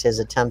at least his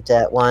attempt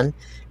at one,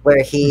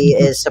 where he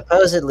is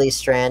supposedly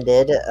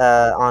stranded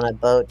on a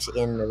boat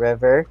in the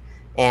river,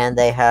 and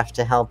they have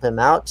to help him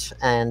out,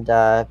 and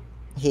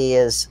he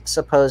is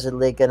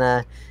supposedly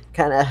gonna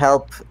kind of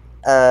help.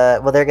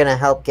 They're gonna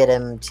help get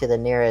him to the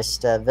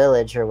nearest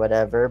village or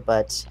whatever,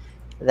 but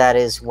that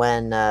is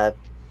when the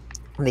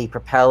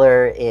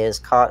propeller is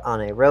caught on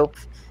a rope,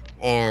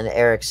 and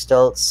Eric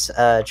Stoltz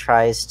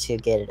tries to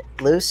get it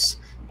loose,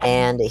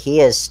 and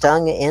he is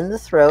stung in the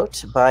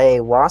throat by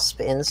a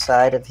wasp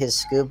inside of his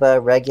scuba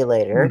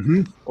regulator,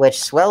 which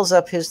swells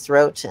up his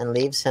throat and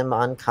leaves him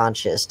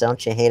unconscious.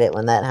 Don't you hate it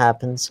when that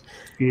happens?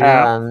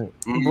 Yeah.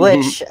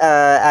 Which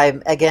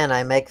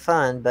I make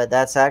fun, but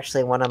that's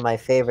actually one of my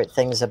favorite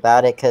things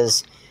about it,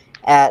 because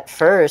at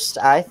first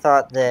I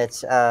thought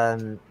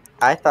that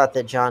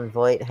John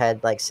Voight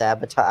had like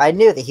sabotage. I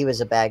knew that he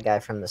was a bad guy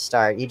from the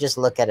start. You just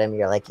look at him,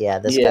 you're like, yeah,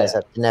 this guy's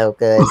up to no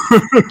good.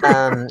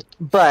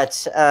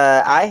 But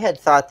I had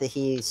thought that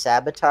he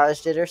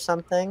sabotaged it or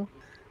something.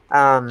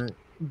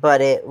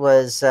 But it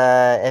was,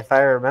 if I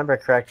remember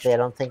correctly, I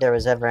don't think there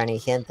was ever any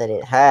hint that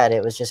it had.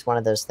 It was just one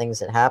of those things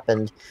that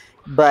happened.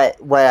 But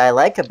what I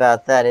like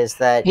about that is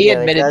that he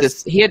admitted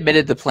this. He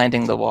admitted to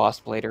planting the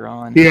wasp later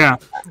on. Yeah.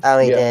 Oh,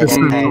 he did.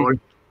 Essentially.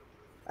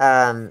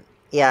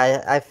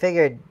 Yeah, I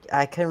figured.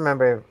 I couldn't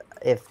remember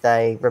if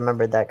I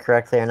remembered that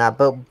correctly or not.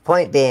 But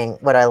point being,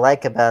 what I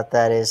like about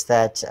that is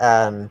that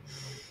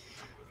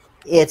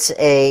it's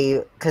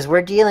because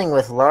we're dealing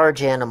with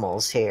large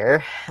animals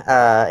here,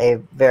 a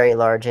very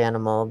large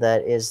animal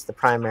that is the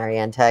primary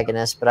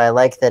antagonist. But I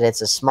like that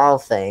it's a small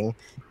thing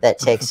that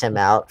takes him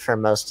out for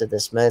most of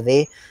this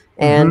movie,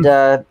 and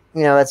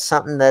it's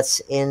something that's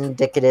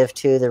indicative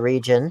to the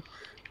region.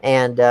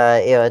 And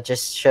it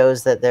just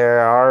shows that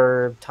there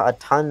are a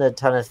ton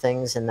of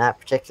things in that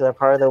particular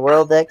part of the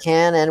world that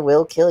can and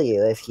will kill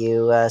you if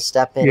you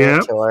step in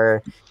it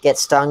or get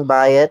stung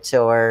by it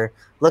or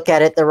look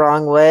at it the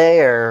wrong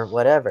way or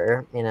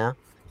whatever,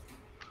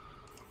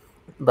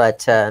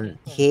 But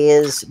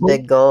his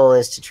big goal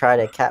is to try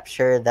to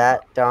capture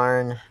that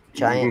darn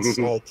giant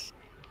snake.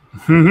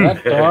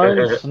 That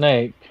darn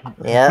snake.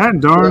 Yeah,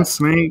 That darn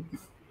snake.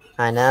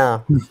 I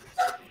know.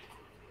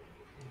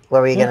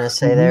 What were you going to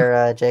say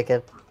there,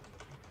 Jacob?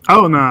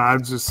 Oh, no, I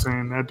was just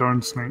saying that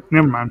darn snake.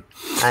 Never mind.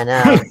 I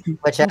know.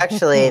 Which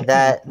actually,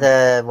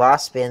 the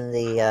wasp in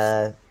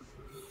the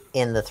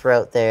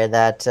throat there,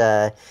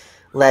 that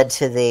led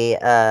to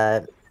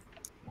the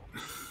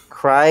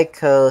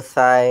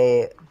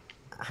cricothy.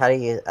 How do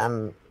you?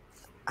 Well,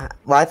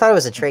 I thought it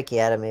was a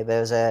tracheotomy, but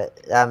it was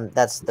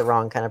that's the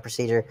wrong kind of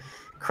procedure.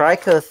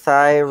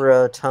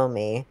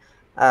 Cricothyrotomy.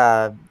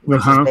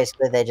 Which is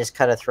basically they just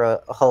cut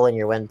a hole in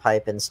your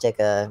windpipe and stick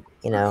a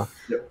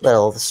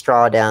little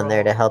straw down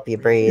there to help you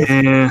breathe.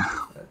 Yeah.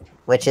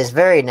 Which is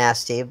very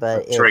nasty,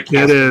 but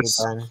it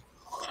is.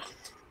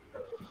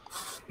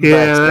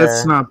 Yeah,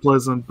 that's not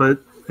pleasant, but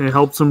it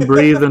helps him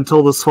breathe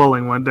until the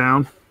swelling went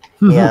down.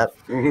 Yep.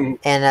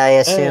 And I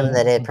assume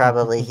that it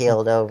probably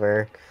healed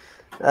over.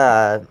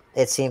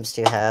 It seems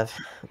to have,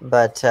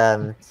 but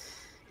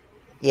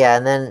Yeah,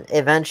 and then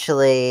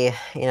eventually,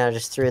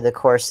 just through the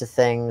course of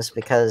things,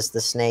 because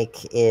the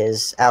snake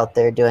is out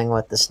there doing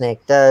what the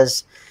snake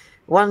does,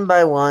 one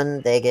by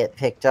one they get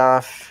picked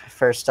off.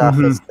 First off,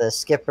 it's the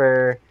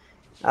skipper.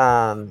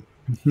 And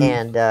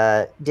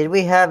did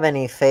we have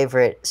any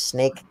favorite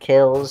snake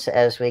kills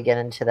as we get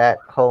into that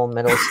whole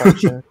middle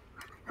section?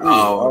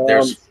 Oh,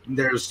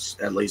 there's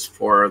at least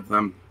 4 of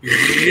them.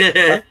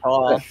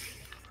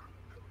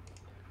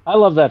 I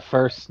love that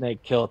first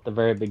snake kill at the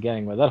very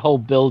beginning where that whole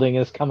building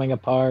is coming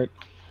apart.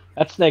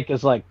 That snake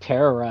is like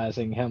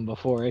terrorizing him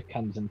before it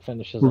comes and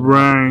finishes him.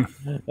 Right.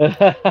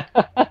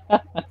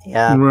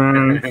 Yeah.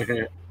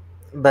 Right.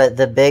 But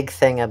the big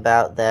thing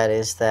about that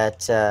is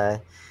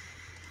that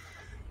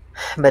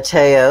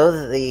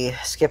Mateo, the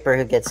skipper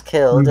who gets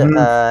killed, and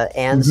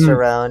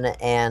Cerrone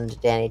and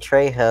Danny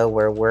Trejo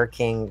were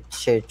working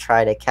to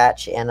try to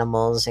catch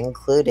animals,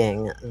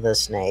 including the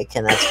snake,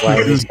 and that's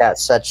why he's got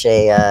such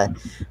a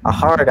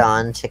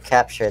hard-on to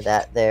capture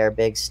that there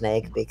big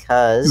snake,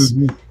 because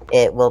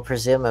it will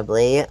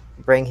presumably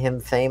bring him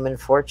fame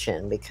and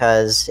fortune.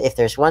 Because if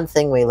there's one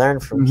thing we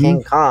learned from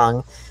King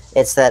Kong,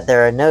 it's that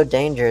there are no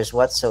dangers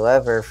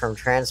whatsoever from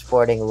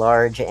transporting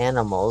large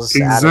animals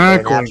out of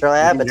their natural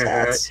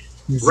habitats.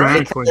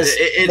 Exactly.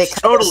 It's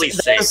totally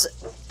safe.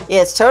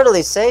 Yeah, it's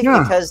totally safe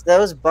because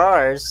those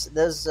bars,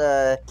 those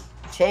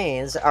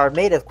chains are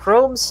made of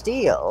chrome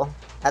steel.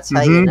 That's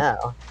how you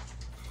know.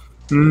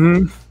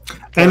 And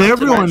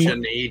everyone,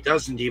 he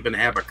doesn't even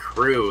have a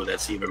crew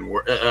that's even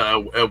worth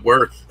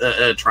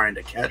trying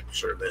to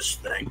capture this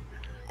thing.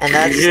 And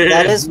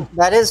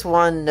that is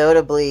one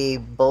notably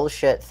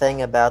bullshit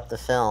thing about the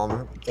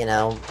film,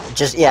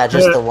 just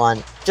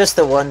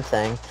the one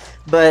thing.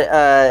 But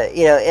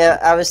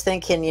I was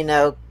thinking,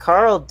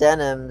 Carl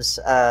Denham's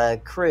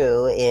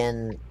crew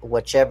in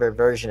whichever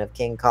version of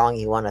King Kong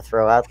you want to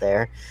throw out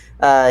there,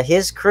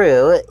 his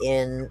crew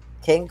in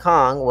King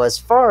Kong was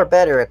far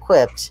better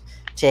equipped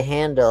to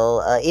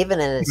handle, even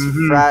in its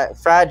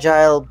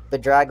fragile,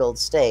 bedraggled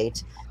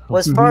state,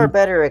 was far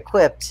better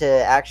equipped to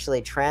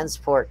actually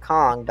transport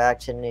Kong back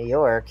to New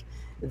York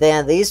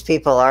than these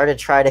people are to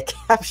try to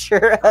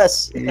capture a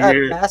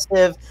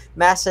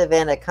massive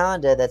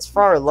anaconda that's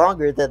far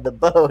longer than the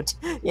boat.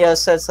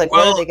 So it's like,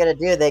 what are they going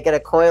to do? They got to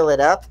coil it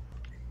up?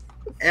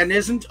 And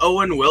isn't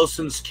Owen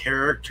Wilson's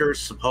character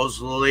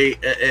supposedly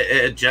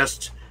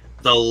just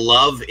the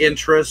love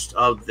interest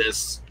of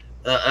this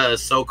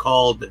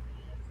so-called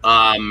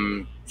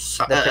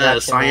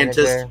scientist,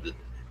 manager.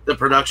 The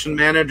production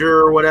manager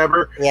or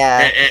whatever?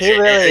 Yeah, he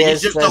really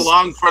is. He's just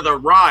along for the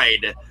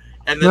ride.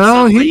 And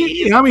no,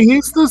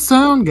 he's the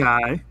sound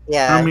guy.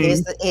 Yeah, he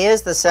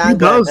is the sound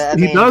guy.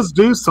 He does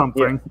do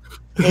something.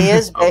 He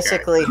is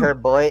basically her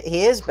boy.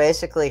 He is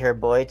basically her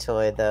boy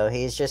toy, though.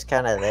 He's just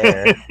kind of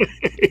there,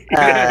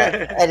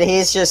 and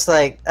he's just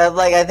like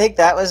I think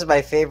that was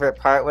my favorite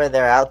part where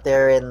they're out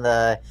there in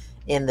the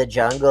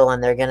jungle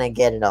and they're gonna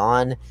get it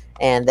on,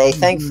 and they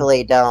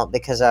thankfully don't,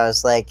 because I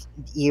was like,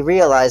 you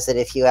realize that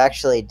if you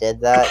actually did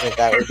that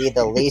would be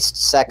the least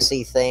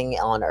sexy thing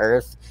on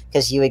Earth,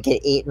 because you would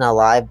get eaten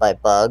alive by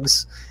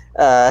bugs.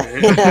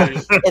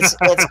 It's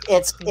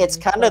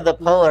kind of the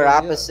polar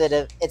opposite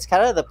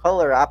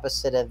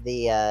of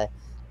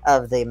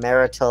the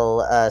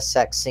marital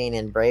sex scene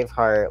in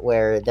Braveheart,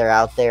 where they're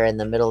out there in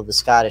the middle of the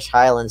Scottish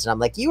Highlands, and I'm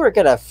like, you are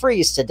gonna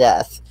freeze to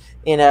death.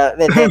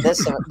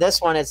 This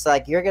one, it's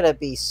like you're gonna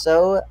be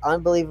so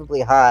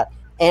unbelievably hot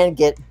and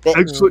get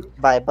bitten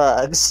by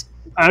bugs.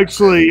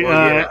 Actually,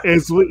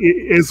 as I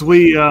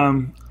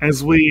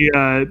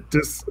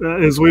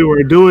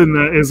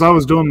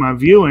was doing my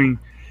viewing,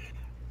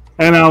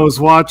 and I was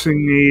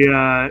watching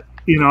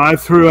I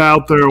threw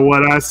out there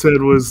what I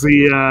said was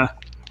the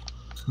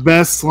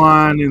best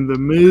line in the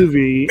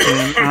movie,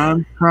 and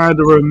I'm trying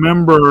to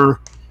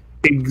remember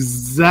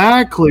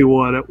exactly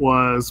what it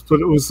was, but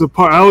it was the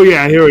part. Oh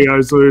yeah, here we go.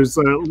 So there's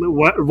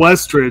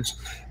Westridge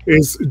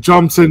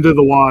jumps into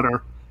the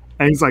water,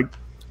 and he's like,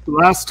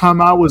 last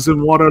time I was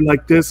in water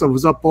like this, I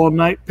was up all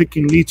night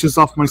picking leeches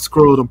off my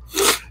scrotum.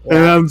 Yeah.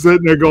 And I'm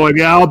sitting there going,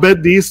 yeah, I'll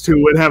bet these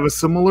two would have a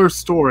similar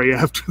story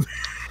after that.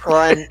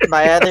 Well, and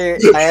my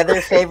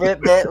other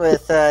favorite bit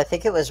with, I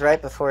think it was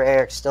right before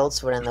Eric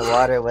Stoltz went in the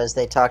water, was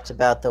they talked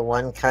about the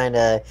one kind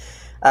of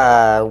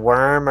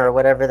worm or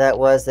whatever that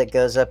was that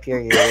goes up your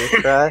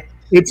urethra.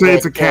 It's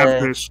a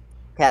catfish.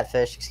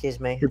 Catfish, excuse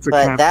me.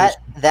 But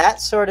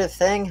that sort of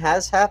thing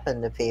has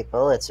happened to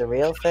people. It's a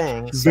real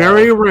thing. So.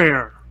 Very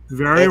rare.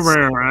 Very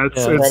rare.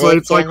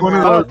 It's like one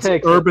of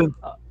those urban.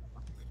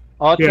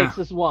 All it takes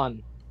is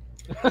one.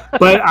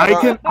 But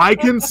I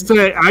can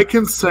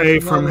say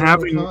from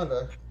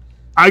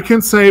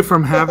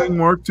having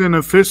worked in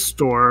a fish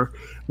store,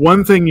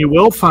 one thing you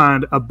will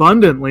find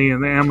abundantly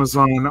in the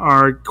Amazon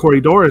are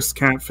Corydoras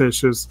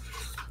catfishes,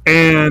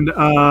 and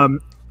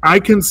I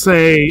can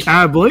say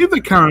I believe the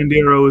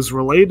Carandero is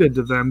related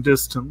to them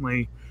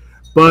distantly,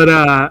 but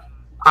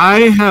I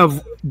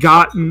have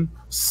gotten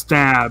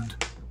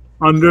stabbed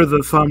under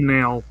the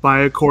thumbnail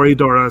by a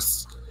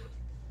Corydoras.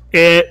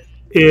 It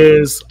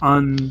is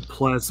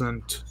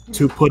unpleasant.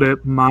 to put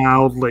it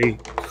mildly.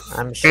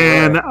 I'm sure.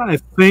 And I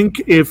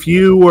think if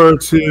you were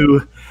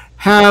to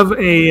have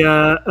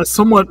a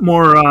somewhat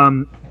more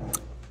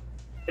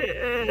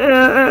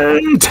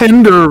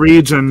tender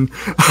region,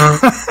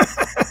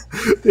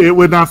 it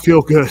would not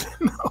feel good.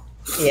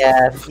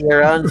 Yeah,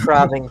 your own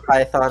throbbing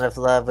python of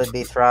love would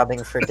be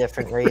throbbing for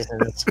different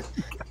reasons.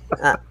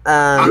 I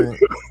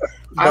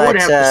would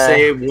have to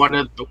say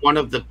one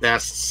of the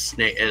best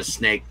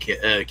snake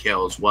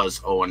kills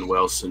was Owen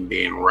Wilson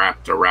being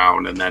wrapped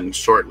around, and then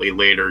shortly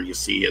later you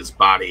see his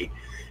body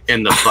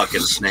in the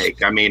fucking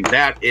snake. I mean,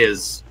 that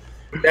is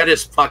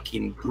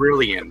fucking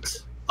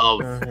brilliant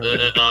of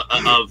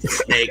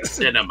snake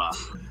cinema,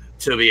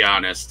 to be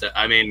honest.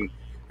 I mean,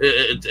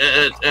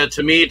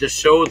 to me, to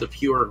show the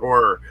pure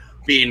horror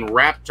being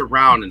wrapped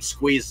around and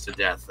squeezed to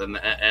death,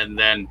 and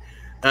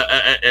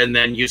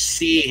then you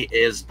see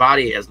his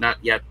body has not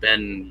yet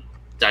been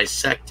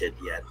dissected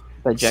yet,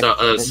 or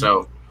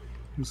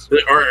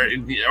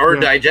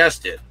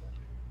digested.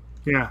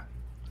 Yeah.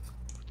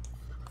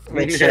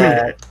 Which,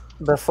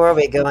 before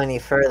we go any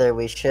further,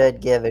 we should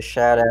give a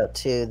shout out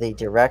to the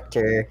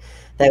director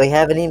that we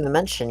haven't even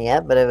mentioned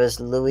yet, but it was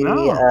Louis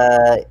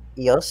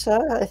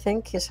Llosa, I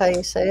think is how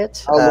you say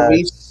it.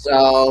 Luis.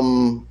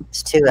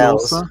 It's two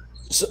L's.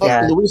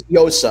 Yeah. Luis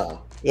Llosa.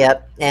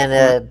 Yep,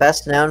 and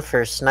best known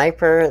for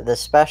Sniper, The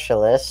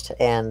Specialist,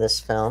 and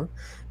this film.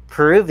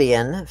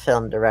 Peruvian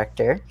film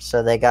director,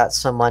 so they got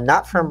someone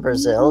not from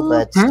Brazil,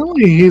 but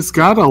apparently he's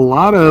got a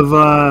lot of.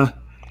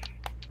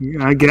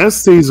 I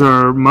guess these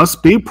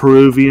must be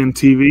Peruvian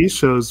TV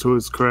shows to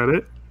his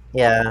credit.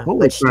 Yeah, Holy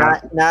which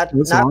crap. not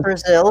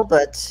Brazil,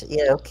 but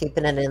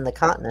keeping it in the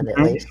continent at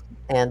least.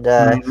 And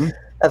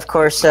of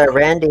course,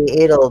 Randy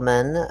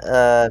Edelman,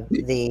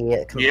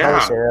 the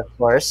composer, of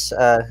course,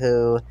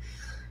 who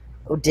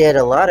did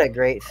a lot of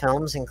great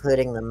films,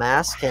 including The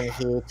Mask, and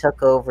he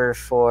took over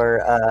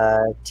for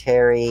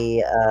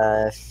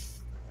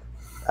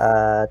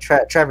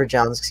Trevor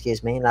Jones,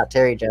 excuse me, not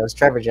Terry Jones,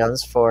 Trevor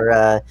Jones for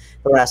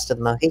The Last of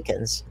the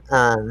Mohicans.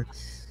 And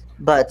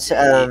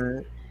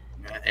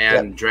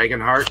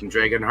Dragonheart and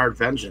Dragonheart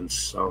Vengeance.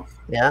 So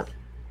yeah,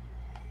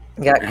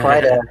 got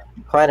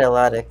quite a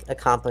lot of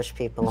accomplished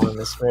people on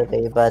this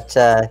movie, but.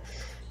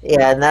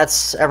 Yeah, and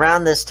that's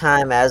around this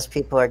time, as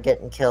people are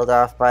getting killed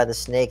off by the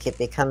snake, it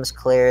becomes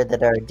clear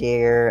that our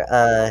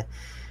dear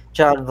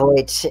John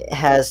Voight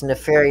has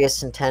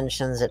nefarious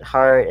intentions at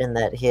heart, and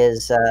that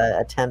his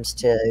attempts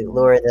to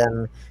lure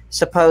them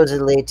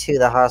supposedly to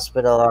the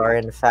hospital are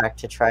in fact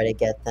to try to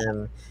get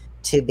them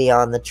to be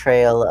on the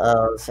trail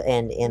of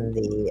and in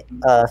the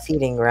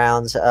feeding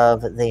grounds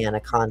of the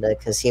Anaconda,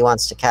 because he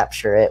wants to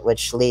capture it,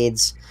 which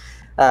leads...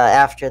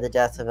 after the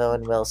death of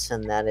Owen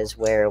Wilson, that is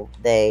where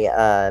they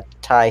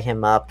tie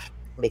him up,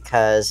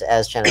 because,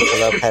 as Jennifer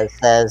Lopez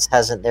says,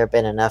 hasn't there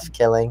been enough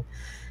killing?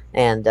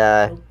 And,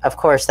 of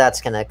course,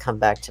 that's going to come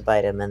back to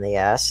bite him in the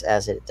ass,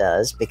 as it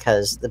does,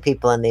 because the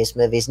people in these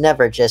movies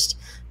never just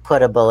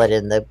put a bullet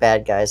in the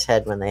bad guy's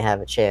head when they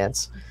have a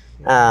chance.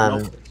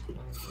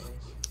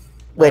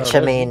 Which, I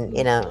mean,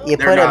 you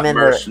put him in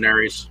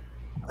mercenaries.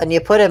 When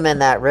you put him in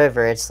that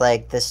river, it's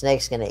like the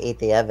snake's going to eat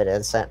the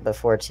evidence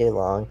before too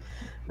long.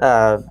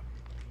 In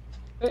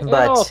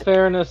all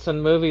fairness,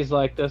 in movies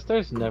like this,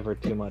 there's never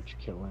too much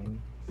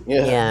killing.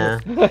 Yeah.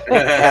 I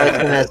was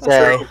gonna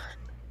say,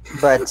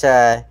 but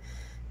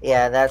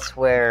that's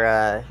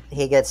where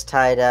he gets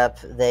tied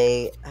up.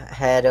 They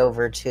head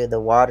over to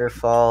the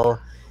waterfall,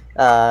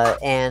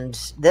 and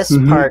this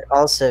part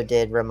also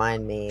did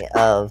remind me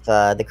of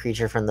the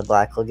Creature from the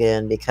Black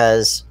Lagoon,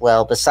 because,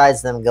 well,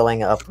 besides them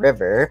going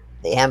upriver,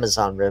 the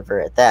Amazon River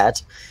at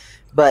that,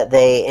 but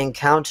they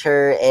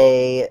encounter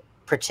a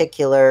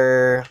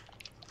particular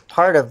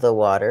part of the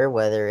water,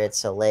 whether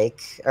it's a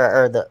lake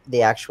or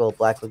the actual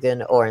Black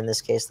Lagoon, or in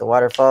this case the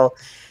waterfall,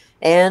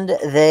 and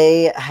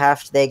they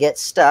get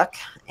stuck,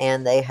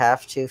 and they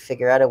have to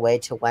figure out a way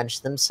to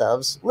wench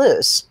themselves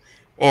loose,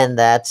 and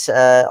that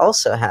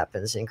also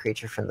happens in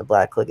Creature from the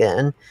Black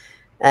Lagoon.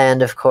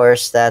 And of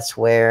course that's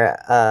where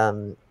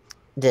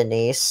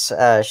Denise,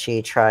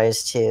 she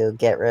tries to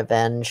get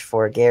revenge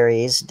for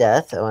Gary's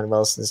death, Owen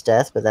Wilson's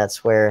death, but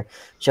that's where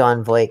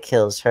John Voight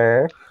kills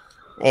her.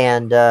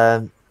 And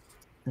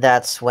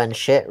that's when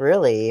shit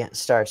really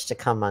starts to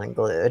come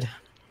unglued.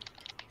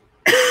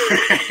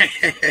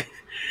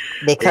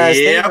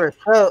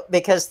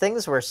 Because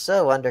things were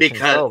so under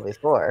control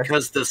before.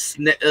 Because the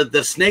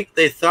snake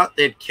they thought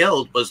they'd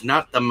killed was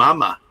not the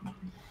mama.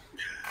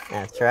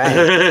 That's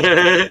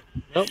right.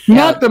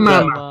 Not the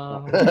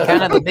mama.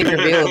 Kind of the big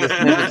reveal of this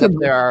movie is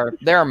that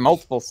there are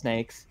multiple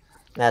snakes.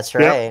 That's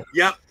right.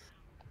 Yep.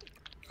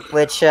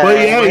 Which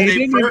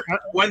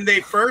when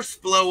they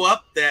first blow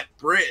up that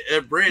bridge,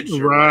 or right?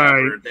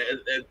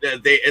 Whatever,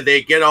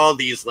 they get all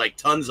these like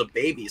tons of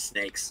baby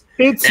snakes.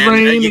 It's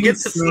raining. You get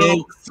this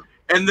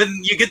and then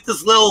you get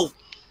this little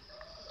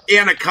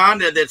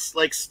anaconda that's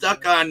like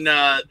stuck on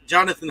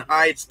Jonathan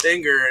Hyde's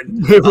finger,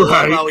 and I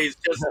love how he's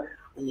just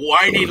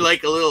whining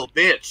like a little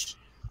bitch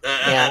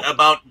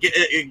about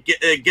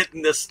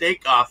getting the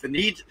snake off, and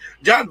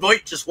John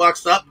Voight just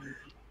walks up,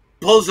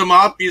 pulls him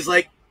up. He's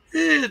like,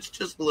 it's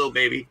just a little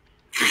baby.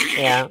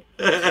 Yeah.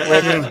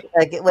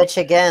 Which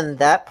again,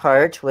 that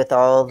part with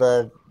all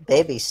the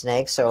baby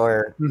snakes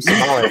or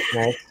smaller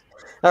snakes,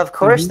 of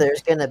course,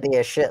 there's going to be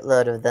a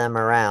shitload of them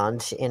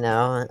around, you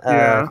know.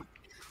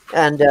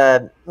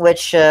 And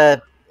which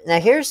now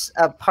here's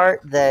a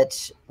part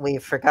that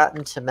we've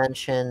forgotten to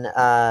mention.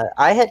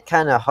 I had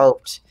kind of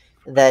hoped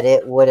that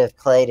it would have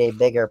played a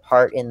bigger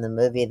part in the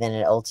movie than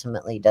it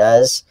ultimately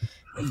does.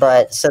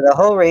 But so the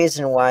whole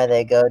reason why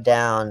they go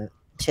down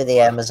to the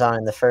Amazon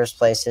in the first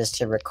place is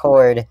to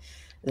record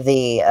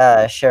the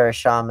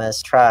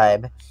Shirishama's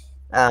tribe.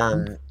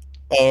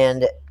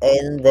 And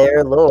in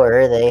their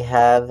lore, they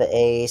have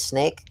a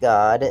snake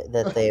god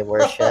that they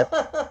worship.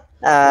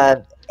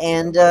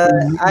 And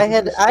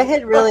I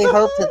had really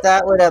hoped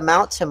that would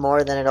amount to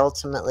more than it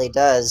ultimately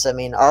does. I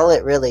mean, all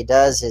it really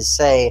does is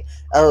say,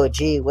 "Oh,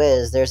 gee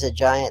whiz, there's a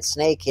giant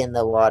snake in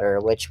the water,"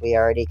 which we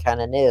already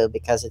kind of knew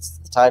because it's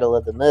the title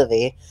of the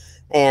movie.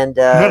 And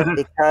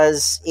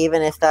because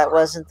even if that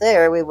wasn't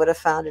there, we would have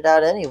found it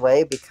out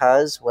anyway.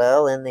 Because,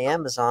 well, in the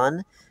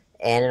Amazon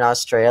and in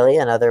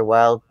Australia and other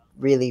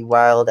really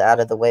wild, out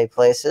of the way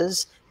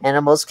places,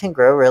 animals can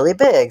grow really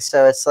big.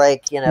 So it's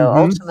like, you know,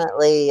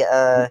 ultimately,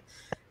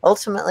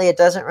 it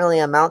doesn't really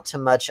amount to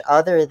much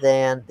other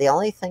than the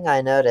only thing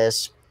I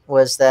noticed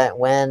was that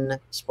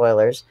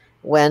spoilers,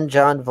 when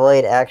John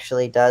Voight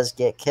actually does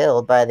get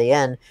killed by the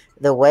end,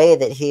 the way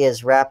that he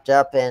is wrapped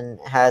up and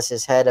has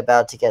his head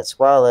about to get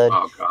swallowed,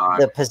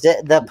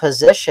 the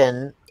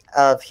position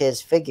of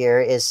his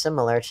figure is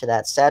similar to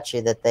that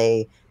statue that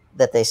they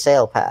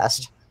sail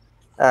past.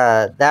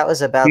 That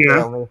was about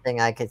the only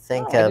thing I could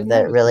think of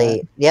that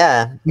really,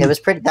 it was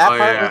pretty. That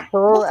part was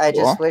cool. I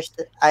just wish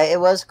that it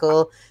was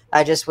cool.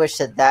 I just wish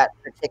that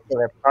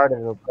particular part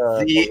of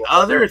the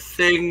other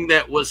thing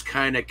that was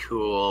kind of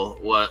cool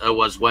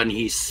was when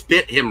he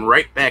spit him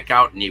right back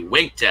out and he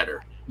winked at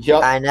her.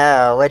 Yep. I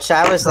know, which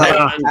I was like,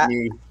 I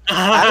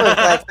was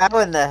like, how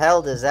in the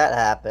hell does that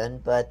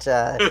happen? But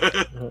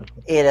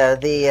you know,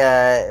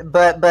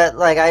 but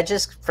like, I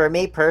just, for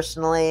me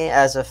personally,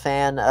 as a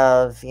fan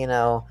of, you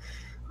know,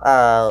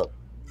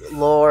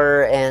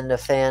 lore and a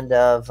fan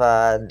of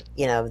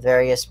you know,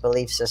 various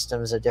belief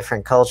systems of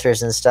different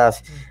cultures and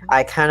stuff,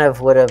 I kind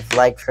of would have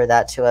liked for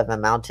that to have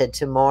amounted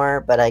to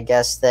more. But I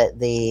guess that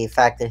the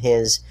fact that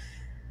his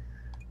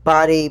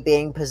body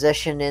being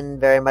positioned in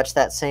very much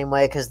that same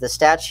way, because the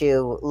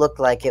statue looked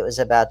like it was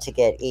about to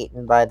get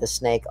eaten by the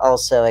snake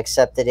also,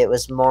 except that it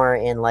was more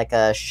in like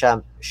a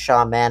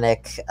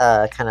shamanic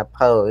kind of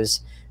pose.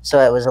 So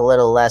it was a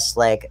little less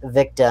like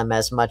victim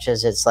as much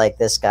as it's like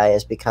this guy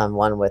has become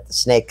one with the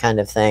snake kind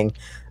of thing.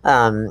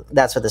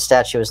 That's what the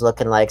statue was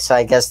looking like. So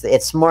I guess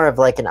it's more of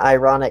like an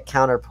ironic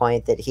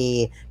counterpoint that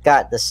he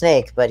got the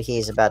snake, but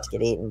he's about to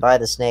get eaten by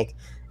the snake.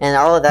 And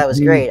all of that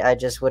was great. I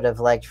just would have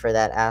liked for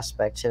that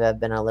aspect to have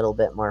been a little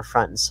bit more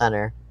front and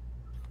center.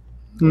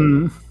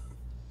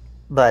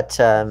 But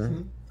at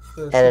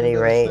any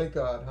rate, snake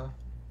god, huh?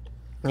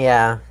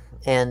 yeah.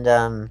 And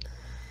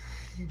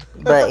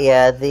but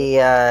yeah,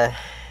 the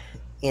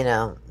you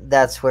know,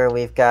 that's where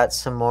we've got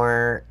some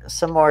more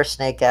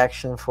snake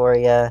action for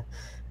you,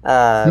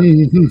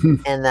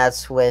 and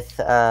that's with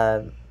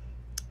that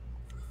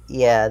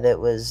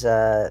was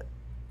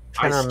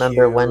trying to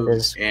remember when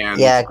does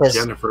because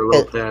Jennifer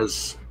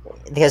Lopez,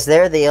 because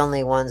they're the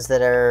only ones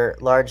that are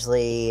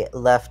largely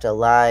left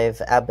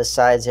alive,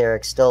 besides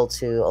Eric Stoltz,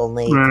 who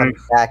only comes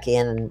back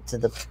into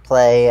the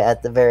play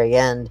at the very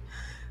end.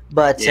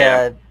 But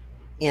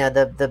you know,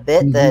 the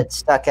bit that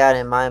stuck out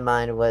in my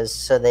mind was,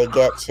 so they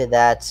get to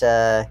that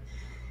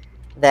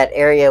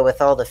area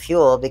with all the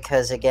fuel,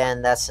 because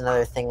again, that's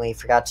another thing we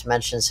forgot to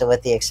mention. So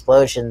with the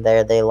explosion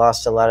there, they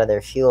lost a lot of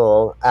their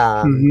fuel,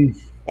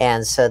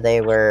 and so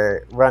they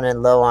were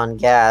running low on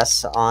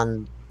gas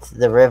on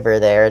the river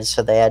there, and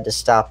so they had to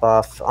stop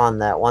off on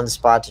that one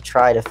spot to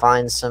try to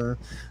find some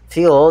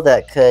fuel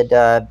that could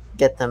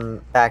get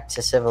them back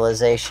to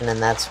civilization. And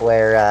that's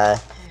where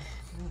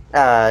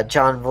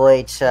John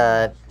Voight,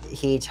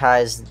 he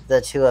ties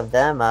the two of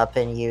them up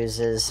and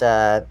uses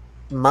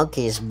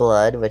monkey's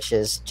blood, which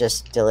is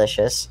just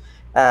delicious,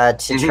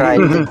 to try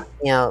to,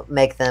 you know,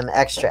 make them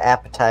extra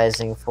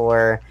appetizing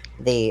for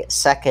the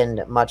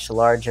second, much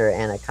larger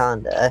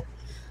anaconda.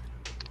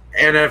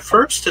 And at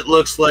first, it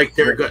looks like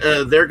they're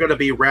going to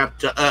be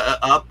wrapped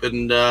up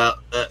and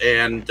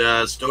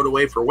stowed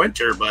away for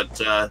winter. But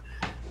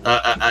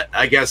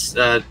I guess,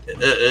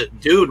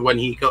 dude, when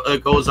he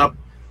goes up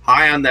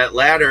high on that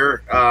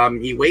ladder,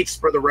 he waits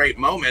for the right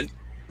moment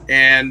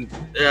and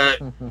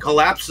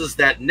collapses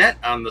that net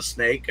on the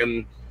snake.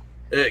 And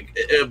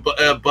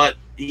but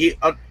he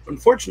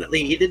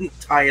unfortunately he didn't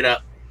tie it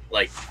up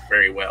like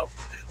very well.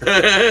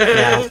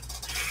 Yeah.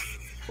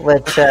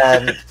 Which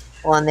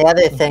well, and the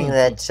other thing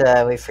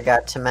that we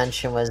forgot to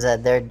mention was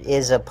that there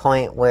is a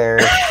point where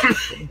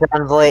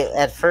John Voight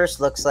at first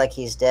looks like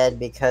he's dead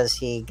because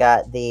he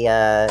got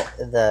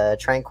the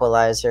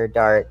tranquilizer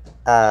dart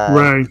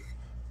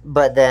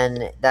but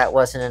then that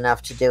wasn't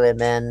enough to do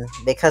him in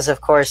because,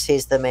 of course,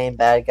 he's the main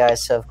bad guy.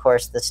 So of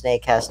course the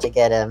snake has to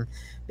get him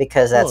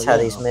because that's how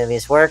these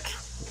movies work.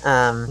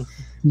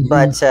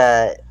 But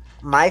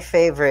my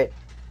favorite,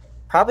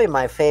 probably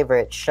my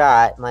favorite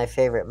shot, my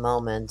favorite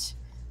moment,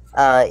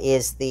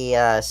 is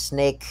the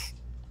snake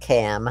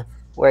cam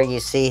where you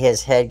see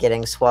his head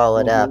getting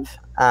swallowed up.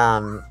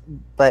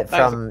 But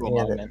from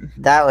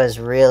that was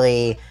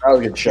really that was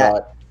a good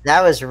shot.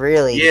 That was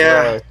really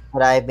gross.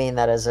 But I mean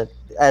that as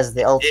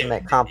the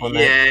ultimate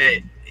compliment. Yeah,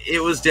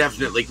 it was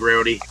definitely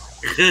grody.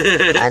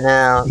 I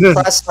know.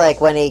 Plus,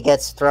 like when he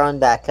gets thrown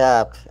back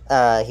up,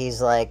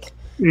 he's like,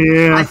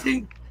 yeah.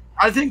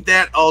 I think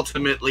that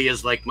ultimately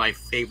is like my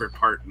favorite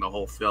part in the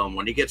whole film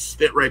when he gets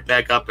spit right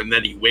back up and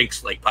then he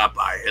winks like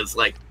Popeye. It's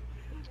like,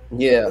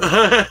 yeah.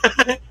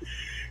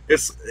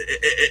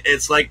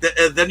 it's like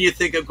then you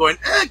think of going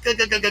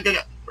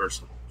or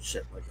some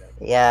shit like that.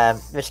 Yeah,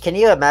 which can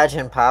you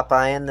imagine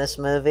Popeye in this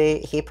movie?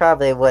 He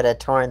probably would have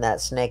torn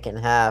that snake in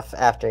half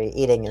after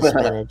eating his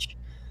spinach.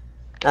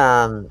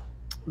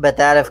 But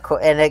that, of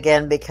course, and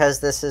again, because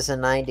this is a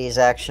 '90s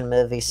action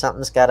movie,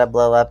 something's got to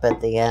blow up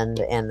at the end,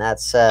 and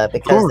that's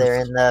because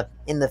they're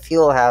in the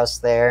fuel house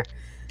there.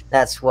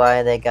 That's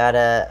why they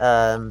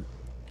gotta,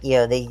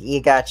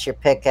 you got your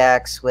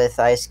pickaxe with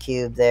Ice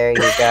Cube there.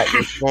 You got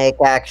your snake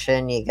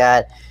action. You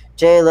got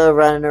J-Lo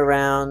running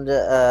around.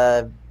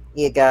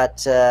 You got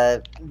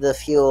the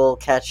fuel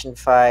catching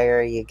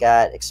fire. You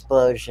got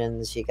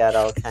explosions. You got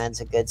all kinds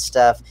of good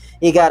stuff.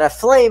 You got a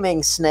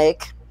flaming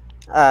snake,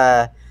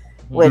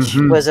 which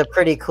was a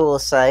pretty cool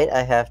sight,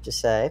 I have to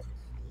say.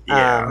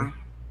 Yeah.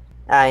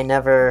 I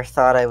never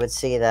thought I would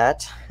see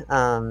that.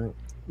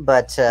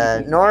 But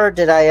nor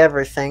did I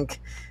ever think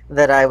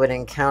that I would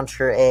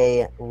encounter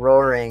a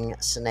roaring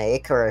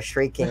snake or a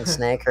shrieking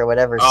snake or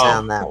whatever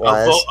sound that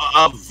was.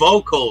 A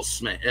vocal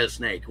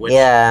snake. Which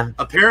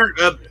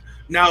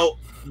now,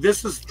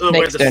 this is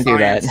where the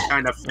science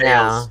kind of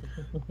fails.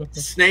 No.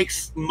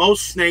 Snakes,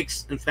 most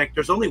snakes, in fact,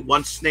 there's only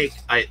one snake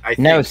I think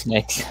no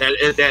snakes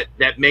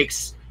that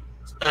makes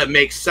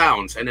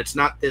sounds, and it's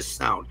not this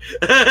sound.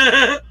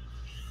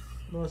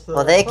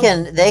 Well, they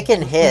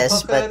can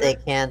hiss, but they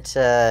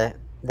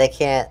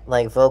can't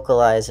like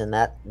vocalize in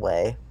that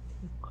way.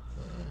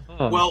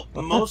 Well,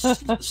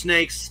 most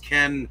snakes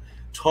can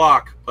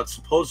talk, but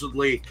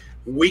supposedly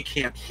we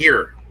can't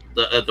hear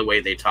the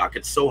way they talk.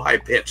 It's so high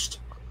pitched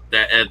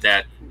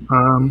that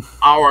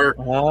our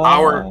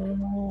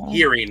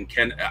hearing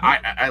can.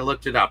 I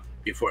looked it up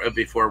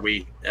before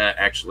we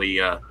actually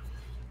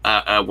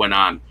went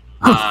on.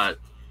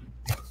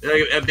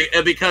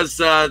 Because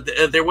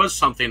there was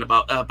something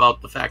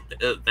about the fact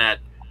that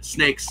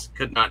snakes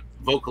could not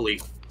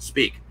vocally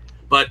speak,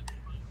 but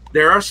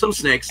there are some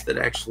snakes that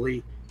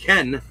actually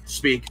can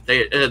speak.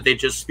 They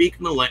just speak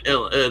in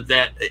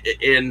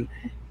in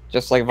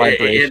just like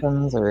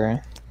vibrations,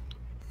 or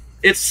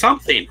it's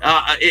something.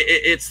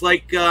 It's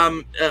like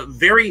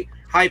very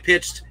high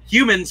pitched.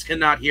 Humans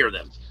cannot hear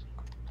them.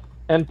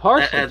 And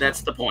partial.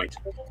 That's the point.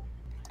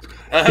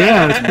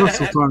 Yeah, it's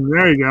partial tongue.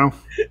 There you go.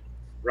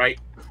 Right.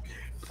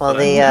 Well,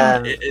 this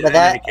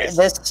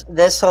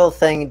whole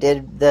thing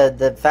did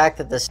the fact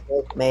that the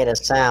snake made a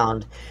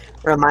sound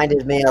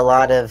reminded me a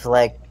lot of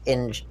like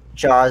in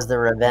Jaws: The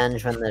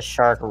Revenge when the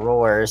shark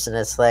roars, and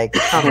it's like,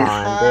 come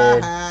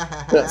on, dude.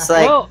 It's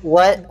like,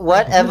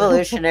 what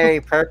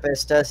evolutionary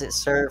purpose does it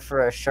serve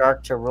for a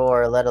shark to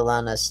roar, let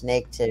alone a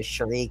snake to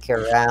shriek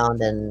around?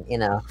 And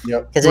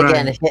because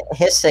again,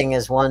 hissing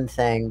is one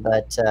thing,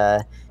 but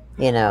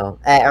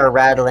or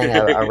rattling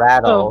a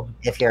rattle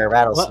if you're a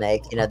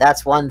rattlesnake,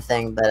 that's one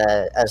thing.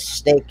 But a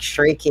snake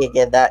shrieking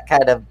in that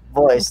kind of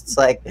voice, it's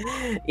like,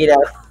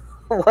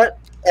 what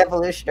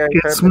evolutionary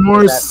purpose? It's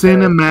more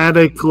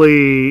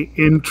cinematically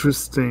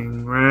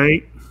interesting,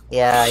 right?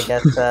 Yeah, I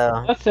guess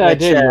so. That's the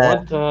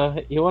idea.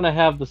 You want to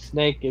have the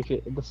snake. If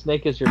the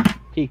snake is your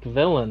peak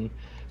villain,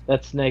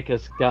 that snake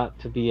has got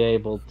to be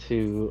able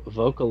to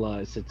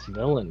vocalize its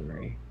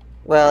villainry.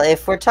 Well,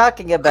 if we're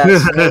talking about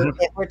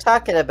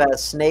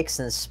snakes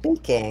and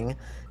speaking,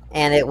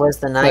 and it was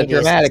the 90s, a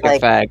dramatic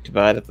effect,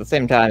 but at the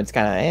same time, it's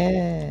kind of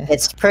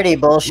It's pretty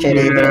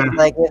bullshitty. Yeah. But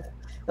like,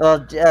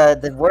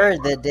 the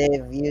word that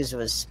Dave used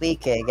was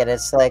speaking, and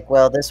it's like,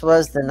 well, this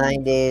was the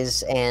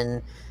 90s,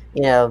 and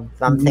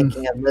I'm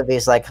thinking of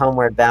movies like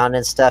Homeward Bound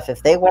and stuff.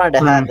 If they wanted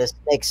to have the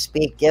snake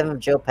speak, give him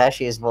Joe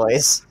Pesci's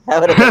voice.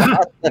 That would have been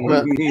awesome.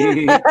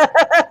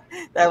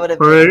 That would have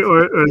been.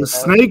 Or a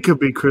snake could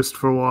be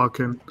Christopher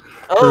Walken.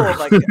 Oh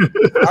my god!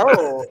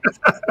 Oh,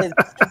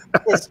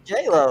 it's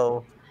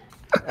J-Lo.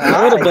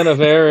 That would have been a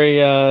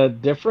very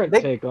different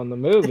take on the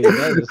movie.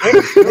 That is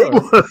for sure.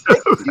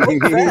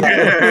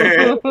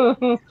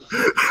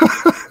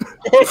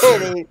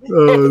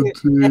 Oh,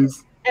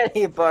 jeez. And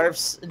he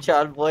barfs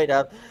John Boyd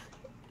up.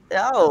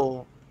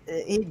 Oh,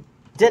 he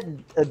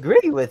didn't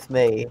agree with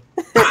me.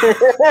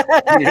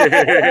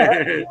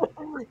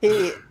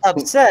 He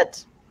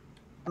upset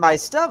my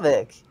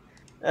stomach.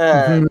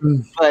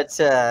 But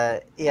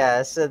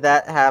yeah, so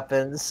that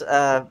happens.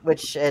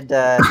 Which and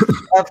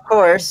of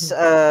course,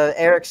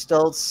 Eric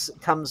Stoltz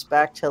comes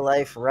back to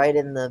life right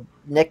in the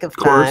nick of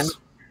time.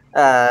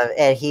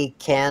 And he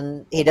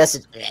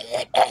doesn't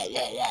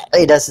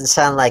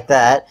sound like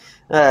that.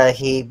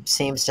 He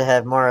seems to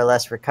have more or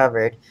less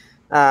recovered,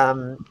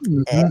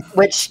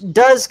 which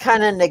does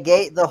kind of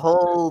negate the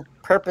whole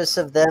purpose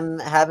of them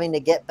having to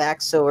get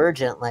back so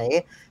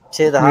urgently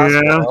to the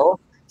hospital.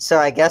 So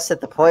I guess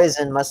that the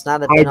poison must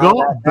not have been all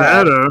that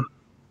bad. Better.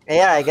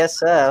 Yeah, I guess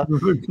so.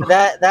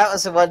 That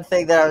was the one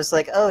thing that I was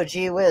like, oh,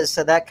 gee whiz.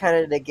 So that kind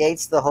of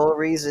negates the whole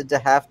reason to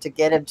have to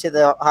get him to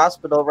the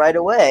hospital right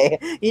away.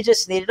 He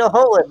just needed a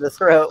hole in the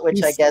throat,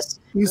 which I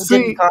guess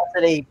didn't cause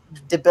any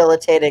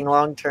debilitating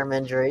long-term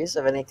injuries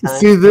of any kind.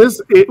 See,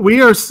 we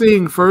are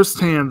seeing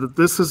firsthand that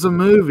this is a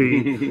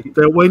movie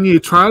that when you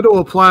try to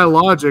apply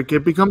logic,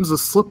 it becomes a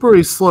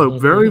slippery slope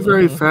very,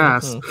 very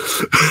fast.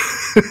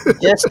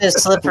 Just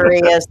as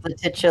slippery as the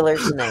titular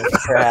snake,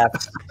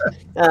 perhaps.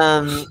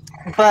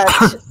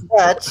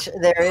 But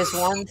there is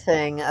one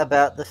thing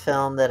about the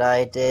film that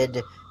I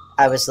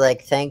was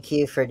like, thank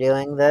you for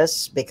doing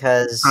this,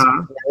 because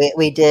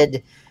we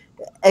did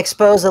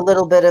expose a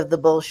little bit of the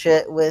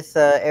bullshit with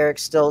Eric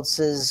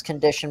Stoltz's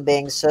condition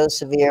being so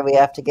severe we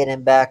have to get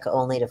him back,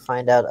 only to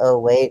find out, oh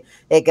wait,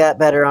 it got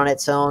better on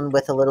its own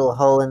with a little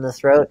hole in the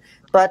throat.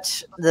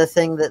 But the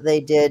thing that they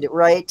did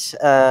right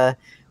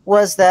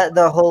was that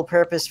the whole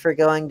purpose for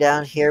going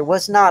down here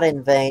was not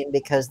in vain,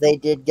 because they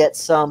did get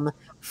some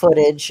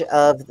footage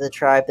of the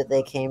tribe that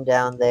they came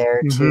down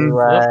there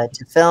to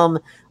film,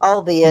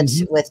 albeit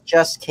with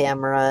just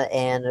camera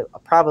and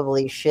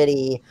probably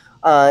shitty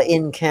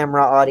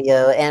in-camera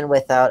audio and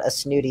without a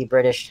snooty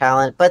British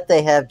talent. But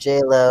they have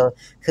J-Lo,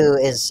 who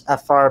is a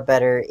far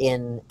better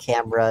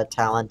in-camera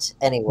talent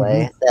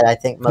anyway, that I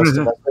think most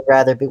of us would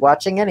rather be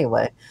watching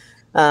anyway.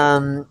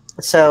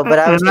 So, but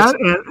I was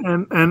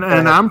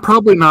and I'm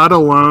probably not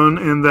alone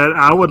in that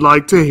I would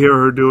like to hear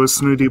her do a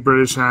snooty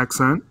British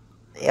accent,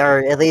 or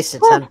at least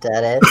attempt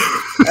at it.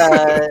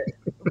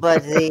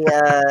 But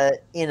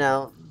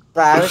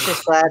but I was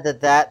just glad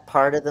that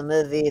part of the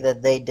movie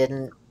that they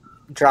didn't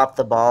drop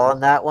the ball on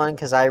that one,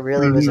 because I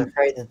really was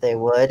afraid that they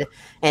would,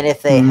 and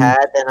if they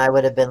had, then I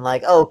would have been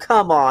like, oh,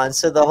 come on.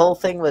 So the whole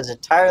thing was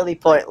entirely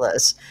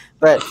pointless.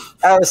 But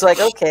I was like,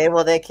 okay,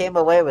 well, they came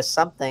away with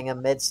something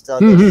amidst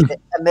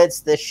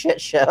this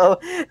shit show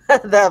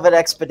of an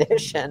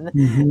expedition.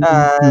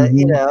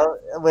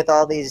 With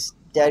all these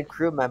dead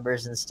crew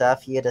members and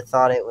stuff, you'd have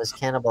thought it was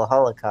Cannibal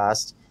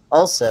Holocaust,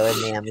 also in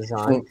the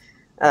Amazon,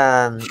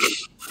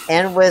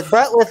 and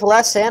with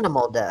less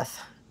animal death.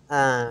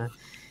 So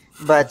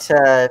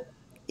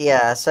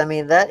I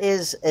mean, that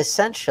is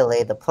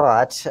essentially the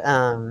plot.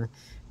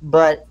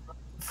 But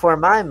for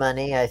my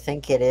money, I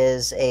think it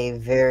is a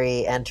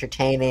very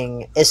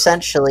entertaining,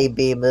 essentially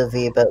B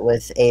movie, but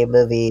with A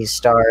movie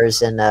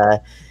stars and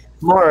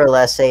more or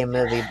less a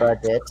movie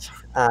budget.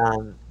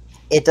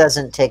 It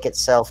doesn't take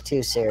itself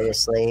too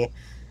seriously,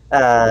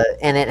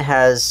 and it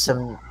has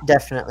some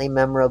definitely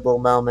memorable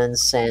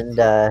moments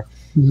and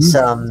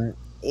some.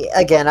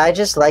 Again, I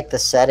just like the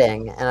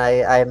setting, and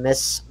I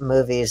miss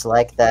movies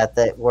like that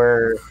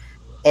were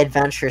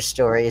adventure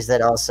stories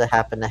that also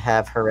happen to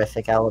have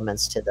horrific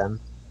elements to them.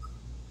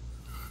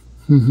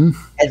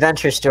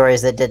 Adventure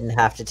stories that didn't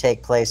have to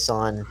take place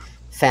on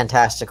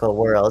fantastical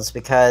worlds,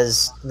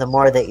 because the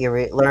more that you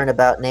learn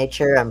about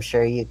nature, I'm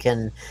sure you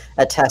can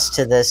attest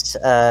to this,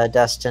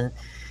 Dustin,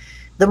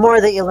 the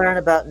more that you learn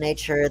about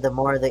nature, the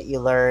more that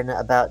you learn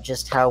about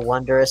just how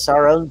wondrous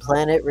our own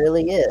planet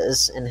really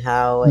is, and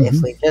how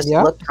if we just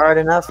looked hard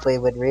enough, we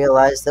would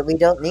realize that we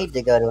don't need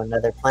to go to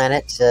another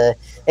planet to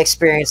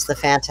experience the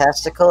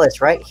fantastical. It's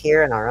right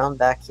here in our own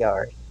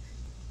backyard.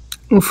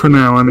 Well, for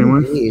now,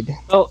 anyway. Indeed.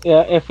 Oh,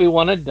 yeah, if we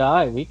want to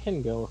die, we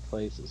can go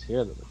places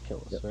here that would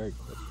kill us very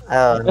quickly.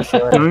 Oh, I'm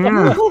sure.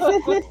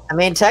 I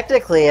mean,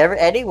 technically,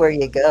 anywhere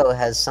you go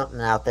has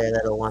something out there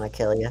that'll want to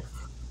kill you.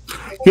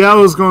 Yeah, I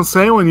was going to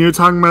say, when you were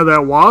talking about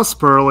that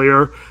wasp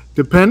earlier,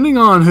 depending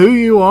on who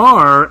you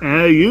are,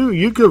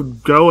 you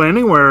could go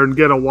anywhere and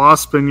get a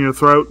wasp in your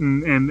throat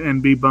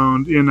and be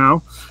boned, Yeah.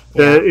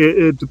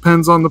 It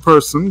depends on the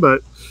person,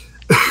 but...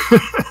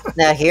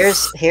 Now,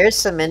 here's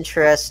some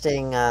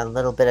interesting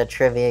little bit of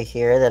trivia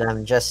here that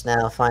I'm just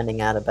now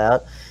finding out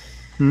about.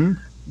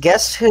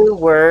 Guess who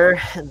were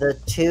the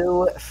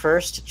two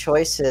first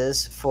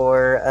choices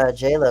for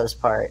J-Lo's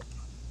part?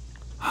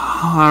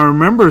 I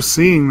remember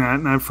seeing that,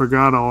 and I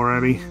forgot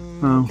already.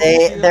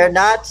 They're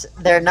not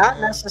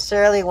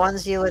necessarily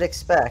ones you would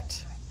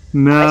expect.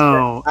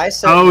 No. I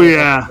certainly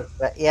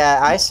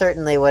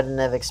wouldn't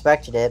have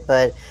expected it,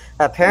 but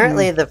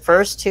apparently the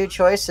first two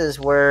choices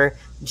were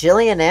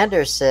Gillian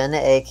Anderson,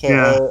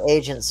 aka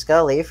Agent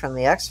Scully from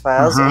the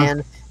X-Files,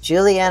 and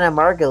Juliana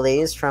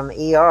Margulies from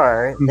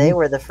ER. They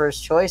were the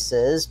first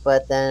choices,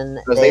 but then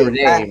they were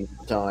named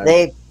at the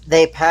time.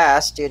 They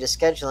passed due to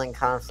scheduling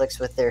conflicts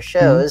with their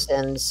shows,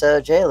 and so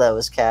J-Lo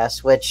was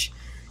cast, which,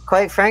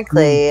 quite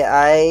frankly,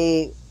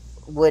 I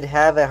would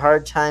have a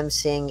hard time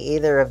seeing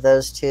either of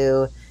those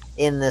two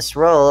in this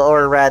role,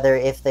 or rather,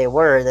 if they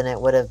were, then it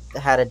would have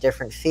had a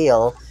different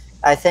feel.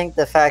 I think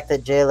the fact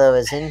that J-Lo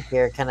is in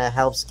here kind of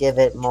helps give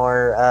it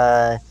more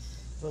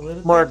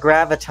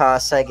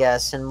gravitas, I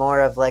guess, and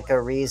more of like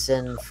a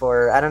reason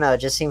for, I don't know, it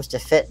just seems to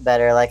fit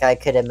better. Like I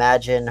could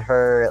imagine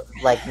her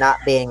like not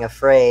being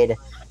afraid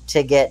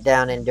to get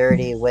down and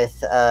dirty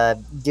with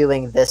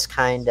doing this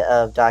kind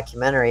of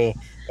documentary.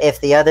 If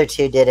the other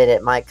two did it,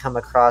 it might come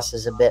across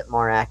as a bit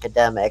more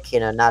academic,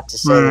 not to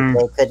say that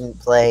they couldn't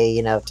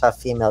play, tough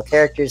female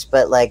characters,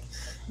 but like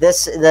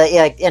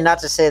and not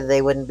to say that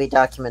they wouldn't be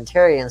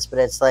documentarians, but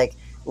it's like,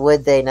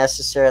 would they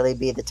necessarily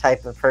be the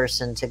type of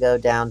person to go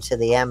down to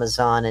the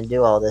Amazon and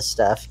do all this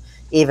stuff,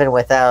 even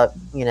without,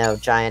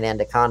 giant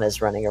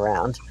anacondas running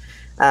around?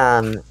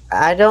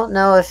 I don't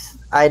know if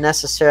I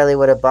necessarily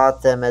would have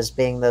bought them as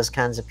being those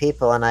kinds of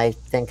people, and I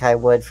think I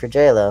would for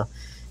J-Lo.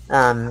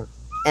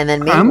 And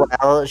then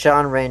meanwhile,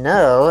 Jean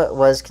Reno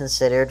was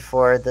considered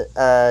for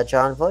the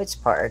John Voight's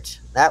part.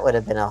 That would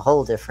have been a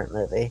whole different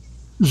movie.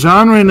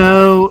 Jean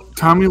Reno,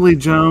 Tommy Lee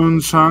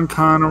Jones, Sean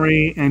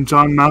Connery, and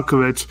John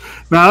Malkovich.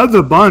 Now, of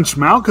the bunch,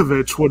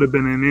 Malkovich would have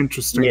been an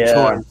interesting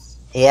choice.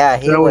 Yeah,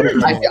 he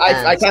would.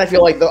 I kind of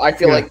feel like what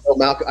could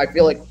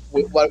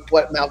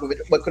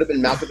have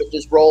been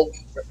Malkovich's role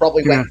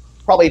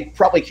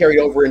probably carried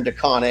over into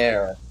Con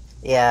Air.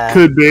 Yeah,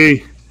 could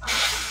be.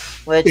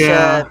 Which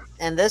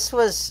and this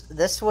was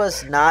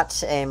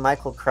not a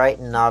Michael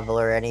Crichton novel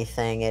or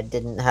anything. It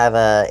didn't have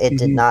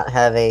did not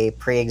have a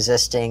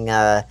pre-existing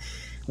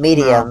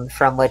medium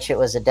from which it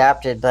was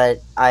adapted,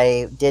 but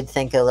I did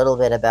think a little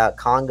bit about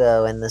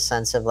Congo in the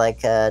sense of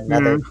like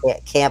another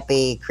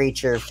campy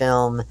creature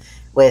film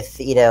with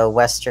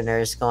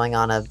Westerners going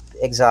on a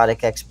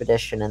exotic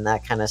expedition and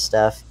that kind of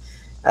stuff.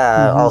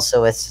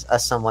 Also with a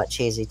somewhat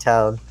cheesy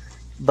tone,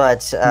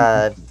 but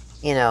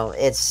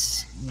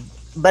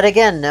but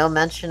again, no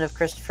mention of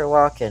Christopher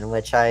Walken,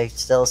 which I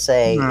still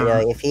say,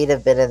 if he'd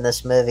have been in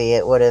this movie,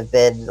 it would have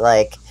been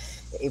like,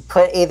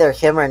 put either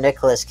him or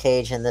Nicolas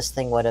Cage and this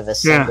thing would have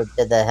ascended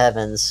to the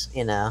heavens,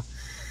 I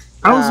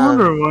was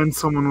wondering when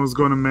someone was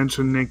going to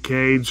mention Nick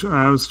Cage.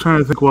 I was trying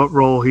to think what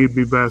role he'd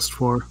be best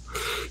for.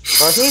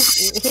 Well, he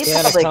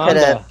probably could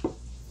have.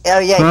 Oh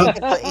yeah,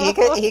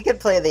 he could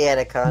play the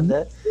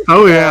Anaconda.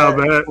 Oh yeah, I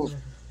bet.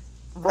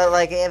 But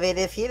like, I mean,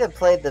 if he'd have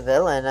played the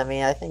villain, I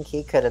mean, I think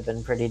he could have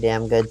been pretty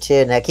damn good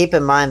too. Now, keep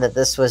in mind that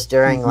this was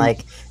during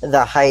like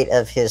the height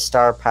of his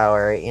star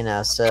power,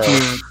 so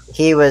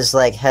he was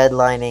like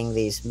headlining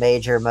these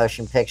major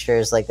motion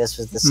pictures. Like this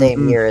was the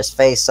same year as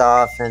Face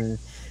Off, and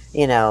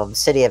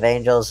City of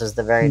Angels was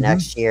the very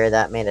next year.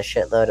 That made a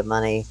shitload of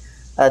money.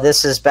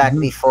 This is back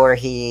before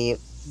he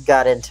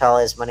got into all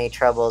his money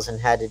troubles and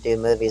had to do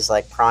movies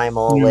like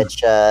Primal,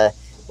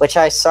 which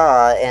I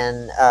saw,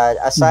 and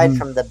aside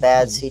from the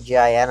bad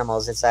CGI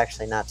animals, it's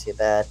actually not too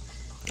bad.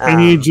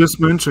 And you just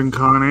mentioned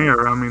Con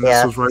Air. I mean,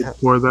 this was right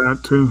before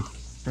that, too.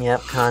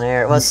 Yep, Con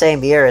Air. Well,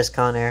 same year as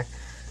Con Air.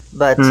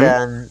 But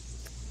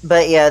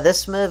yeah,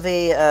 this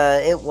movie,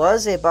 it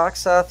was a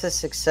box office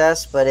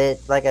success, but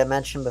it, like I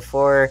mentioned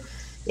before,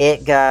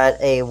 it got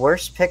a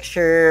Worst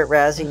Picture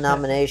Razzie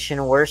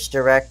nomination, Worst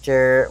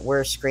Director,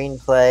 Worst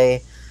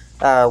Screenplay,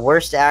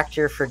 Worst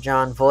Actor for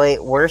John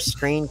Voight, Worst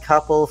Screen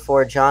Couple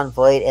for John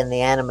Voight and the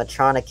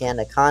Animatronic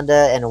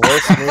Anaconda, and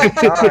Worst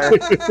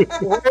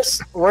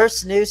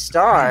New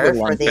Star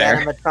for the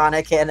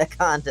Animatronic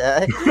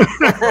Anaconda.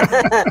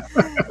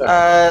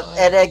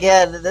 And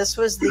again, this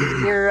was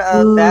the year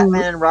of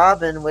Batman and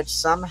Robin, which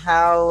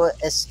somehow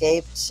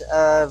escaped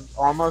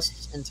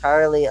almost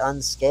entirely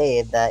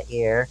unscathed that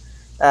year,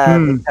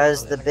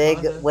 because the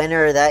big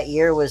winner that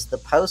year was The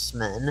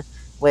Postman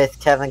with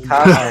Kevin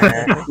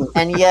Costner.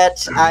 And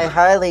yet I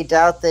highly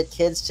doubt that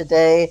kids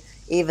today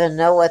even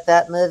know what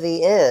that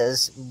movie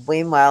is.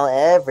 Meanwhile,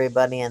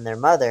 everybody and their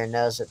mother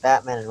knows what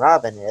Batman and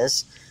Robin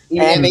is.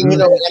 And they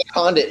know what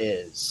Anaconda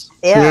is.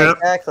 Yeah,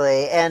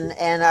 exactly. And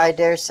I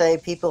dare say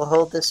people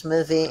hold this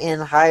movie in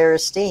higher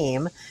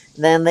esteem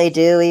than they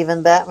do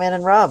even Batman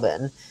and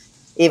Robin.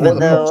 Even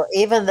though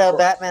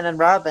Batman and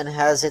Robin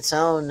has its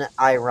own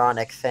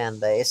ironic fan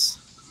base.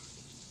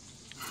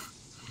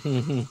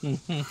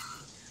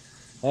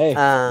 Hey,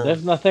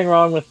 there's nothing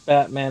wrong with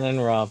Batman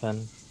and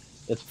Robin.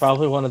 It's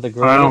probably one of the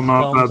greatest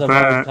films of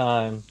our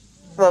time.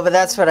 Well, but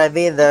that's what I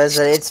mean, though, is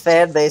that its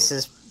fan base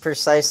is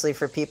precisely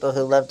for people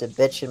who love to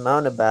bitch and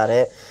moan about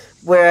it.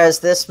 Whereas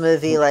this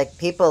movie, like,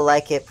 people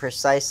like it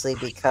precisely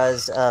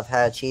because of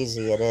how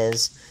cheesy it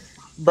is.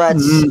 But,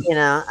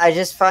 I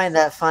just find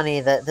that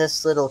funny that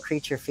this little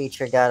creature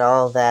feature got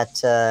all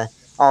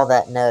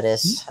that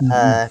notice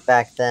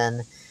back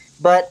then.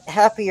 But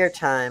happier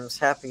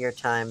times,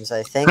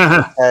 I think,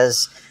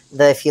 because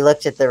if you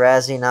looked at the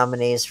Razzie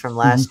nominees from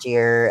last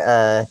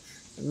year,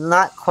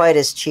 not quite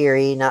as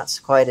cheery, not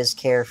quite as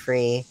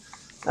carefree,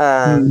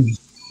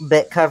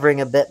 but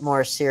covering a bit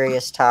more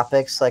serious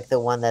topics, like the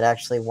one that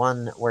actually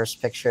won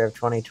Worst Picture of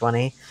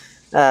 2020.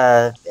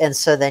 And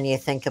so then you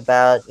think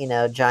about,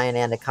 giant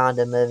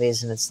Anaconda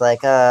movies, and it's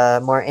like a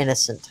more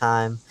innocent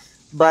time.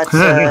 But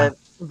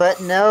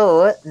but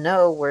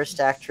no worst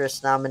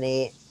actress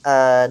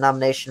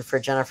nomination for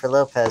Jennifer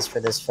Lopez for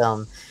this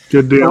film.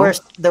 Good deal.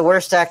 The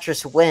worst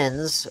actress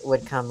wins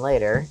would come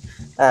later,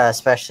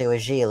 especially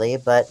with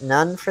Gigli, but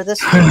none for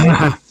this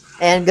movie.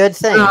 And good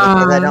thing,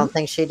 because I don't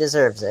think she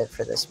deserves it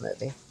for this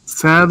movie.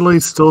 Sadly,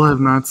 still have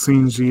not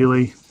seen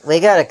Gigli. We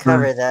got to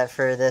cover that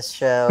for this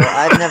show.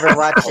 I've never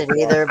watched it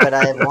either, but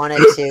I've wanted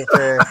to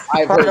for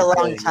quite a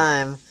long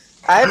time.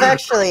 I've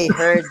actually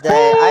heard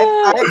that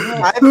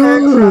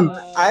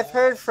I've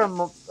heard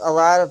from a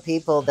lot of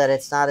people that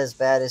it's not as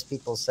bad as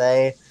people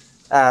say.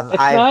 It's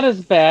not as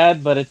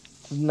bad, but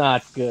it's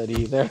not good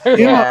either.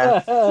 Yeah,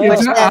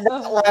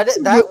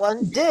 that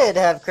one did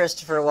have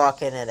Christopher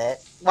Walken in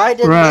it. Why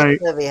didn't this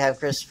movie have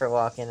Christopher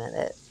Walken in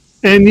it?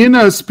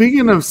 And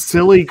speaking of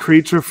silly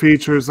creature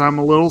features, I'm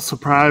a little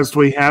surprised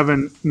we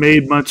haven't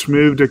made much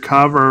move to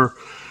cover.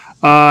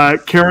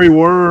 Carrie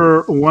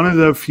Werner, one of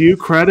the few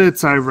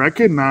credits I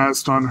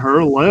recognized on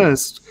her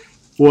list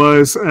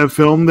was a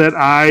film that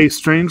I,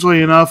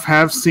 strangely enough,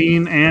 have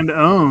seen and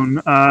own,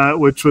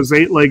 which was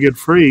Eight-Legged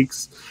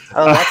Freaks.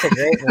 Oh, that's a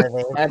great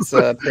movie. That's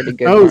a pretty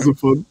good That was a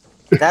fun.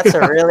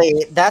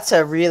 That's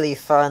a really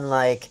fun,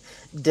 like,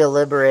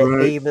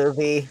 deliberate B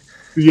movie.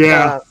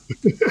 Yeah.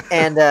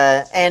 And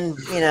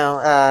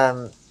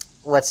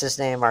what's his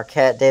name?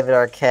 David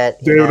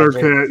Arquette.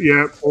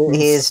 Yep.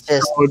 He's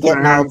just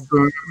getting all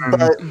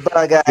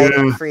bug-eyed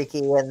and freaky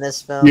in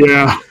this film.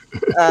 Yeah.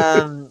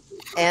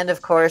 And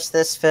of course,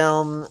 this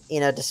film,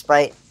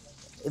 despite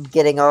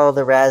getting all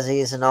the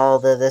Razzies and all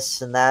the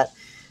this and that,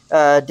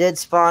 did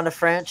spawn a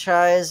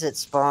franchise. It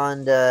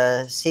spawned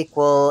a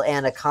sequel,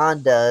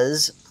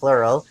 Anacondas,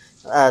 plural.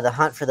 The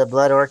Hunt for the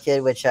Blood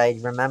Orchid, which I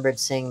remembered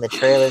seeing the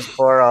trailers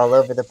for all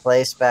over the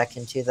place back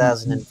in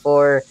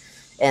 2004,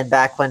 and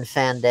back when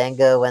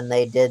Fandango, when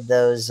they did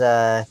those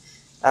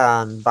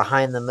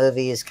behind the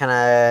movies,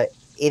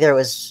 it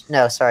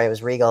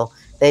was Regal.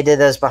 They did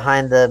those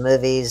behind the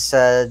movies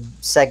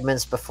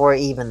segments before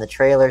even the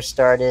trailer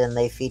started, and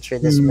they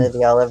featured this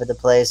movie all over the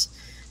place.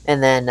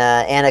 And then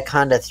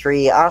Anaconda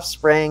 3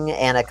 Offspring,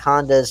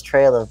 Anaconda's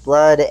Trail of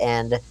Blood,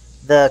 and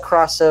the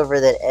crossover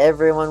that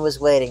everyone was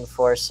waiting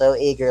for so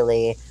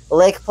eagerly,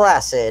 Lake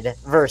Placid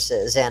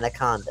versus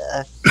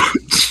Anaconda.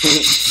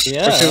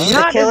 Yeah. Which is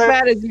not as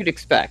bad as you'd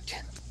expect.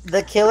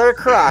 The Killer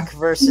Croc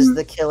versus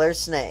the Killer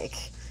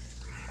Snake.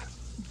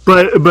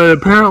 But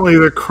apparently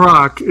the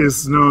croc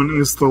is known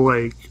as the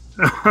lake.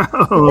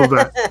 I love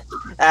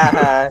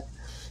that.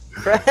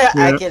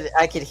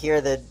 I could hear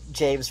the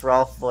James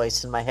Rolfe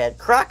voice in my head.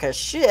 Croc of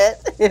shit.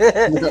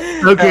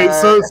 Okay,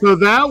 so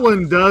that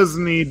one does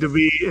need to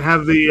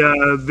have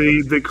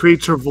the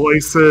creature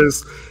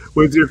voices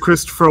with your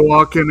Christopher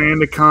Walken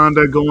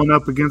Anaconda going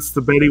up against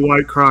the Betty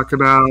White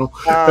crocodile.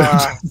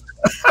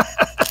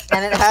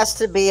 And it has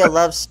to be a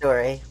love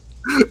story.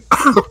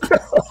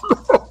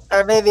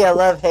 Or maybe a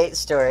love-hate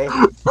story.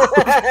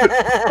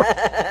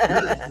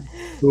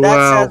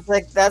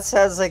 That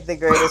sounds like the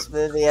greatest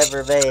movie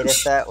ever made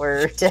if that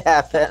were to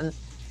happen.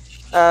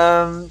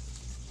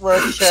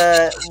 Which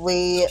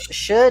we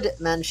should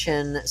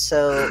mention.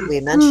 So we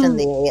mentioned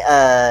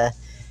the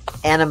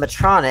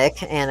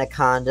animatronic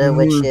Anaconda,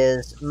 which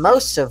is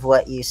most of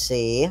what you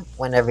see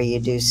whenever you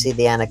do see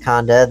the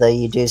Anaconda, though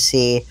you do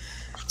see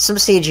some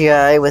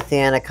CGI with the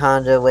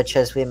Anaconda, which,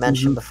 as we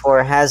mentioned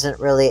before, hasn't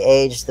really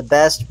aged the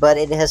best, but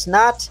it has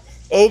not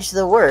aged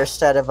the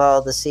worst out of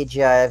all the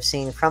CGI I've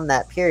seen from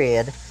that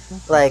period.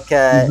 Like,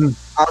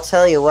 I'll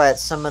tell you what,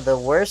 some of the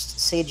worst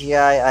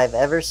CGI I've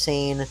ever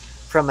seen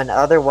from an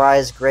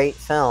otherwise great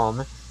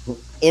film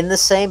in the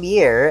same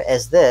year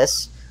as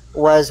this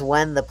was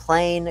when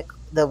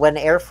when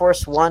Air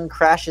Force One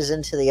crashes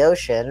into the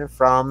ocean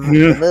from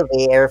the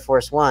movie Air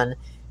Force One.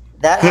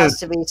 That has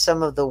to be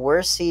some of the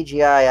worst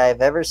CGI I've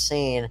ever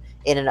seen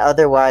in an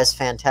otherwise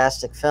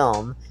fantastic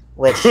film,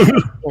 which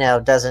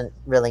doesn't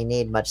really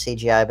need much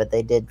CGI, but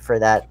they did for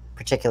that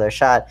particular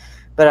shot.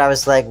 But I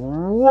was like,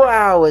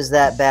 wow, is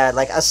that bad?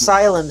 Like,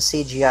 Asylum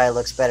CGI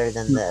looks better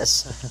than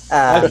this.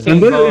 I've seen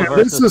Bo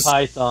versus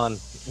Python.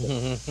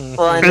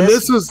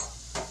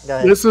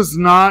 This is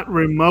not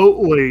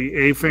remotely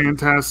a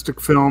fantastic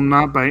film,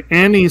 not by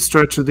any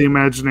stretch of the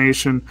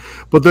imagination,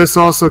 but this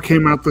also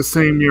came out the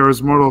same year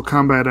as Mortal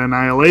Kombat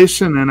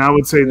Annihilation, and I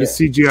would say the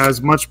CGI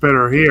is much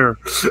better here.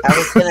 I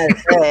was going to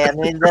say, I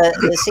mean,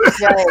 the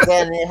CGI,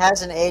 again, it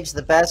hasn't aged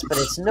the best, but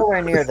it's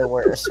nowhere near the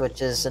worst,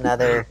 which is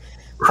another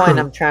point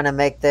I'm trying to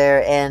make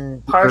there,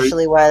 and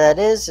partially why that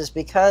is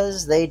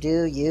because they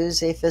do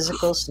use a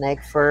physical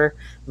snake for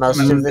most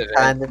of the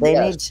time that they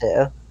need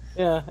to.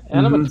 Yeah,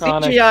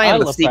 animatronic. CGI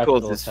in the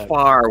sequels is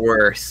far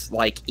worse,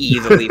 like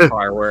easily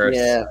far worse.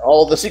 Yeah,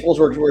 all the sequels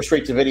were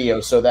straight to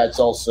video, so that's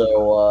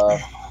also.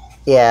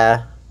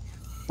 Yeah.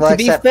 Well, to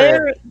be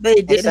fair,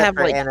 they did have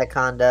like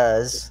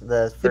Anacondas,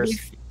 the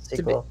first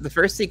sequel. The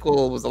first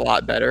sequel was a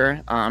lot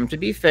better. To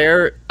be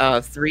fair,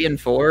 3 and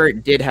 4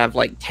 did have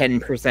like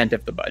 10%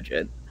 of the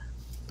budget.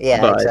 Yeah,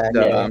 but,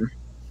 exactly.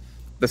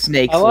 The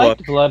snakes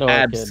look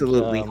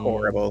absolutely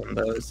horrible in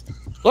those.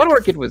 Blood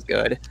Orchid was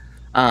good.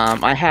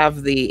 I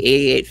have the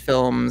 88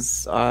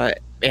 Filmz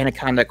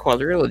Anaconda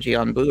quadrilogy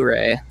on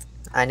Blu-ray.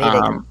 I need to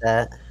get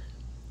that.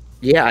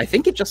 Yeah, I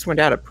think it just went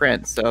out of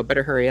print, so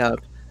better hurry up.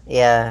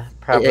 Yeah,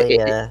 probably.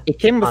 It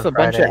came with on a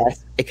bunch of Friday.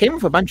 it came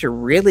with a bunch of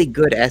really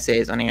good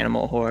essays on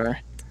animal horror.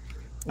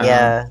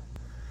 Yeah.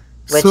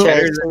 Which So-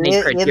 Better than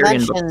the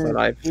Criterion books that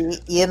I've.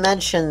 you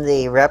mentioned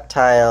the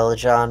reptile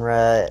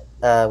genre,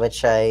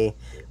 which I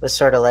was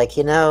sort of like,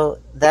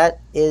 that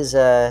is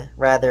a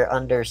rather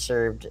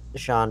underserved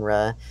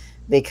genre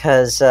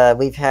because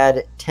we've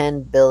had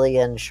 10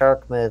 billion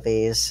shark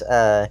movies,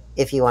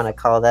 if you want to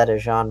call that a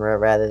genre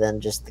rather than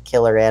just the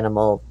killer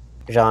animal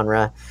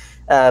genre.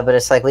 But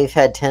it's like we've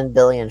had 10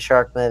 billion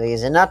shark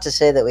movies, and not to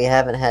say that we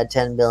haven't had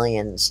 10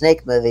 billion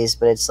snake movies,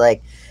 but it's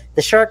like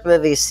the shark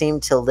movies seem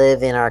to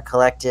live in our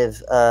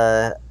collective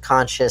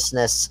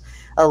consciousness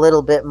a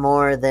little bit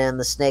more than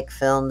the snake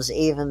films,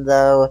 even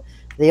though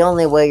the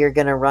only way you're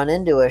going to run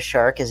into a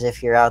shark is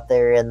if you're out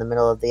there in the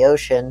middle of the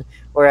ocean,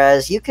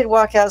 whereas you could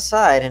walk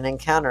outside and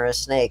encounter a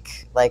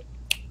snake, like,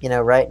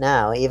 right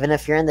now. Even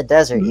if you're in the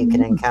desert, you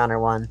can encounter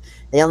one.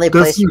 The only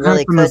place you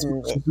really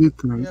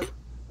couldn't...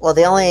 Well,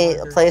 the only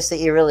place that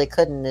you really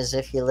couldn't is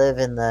if you live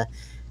in the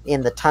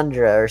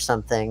tundra or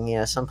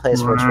something,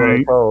 someplace where it's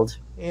really cold.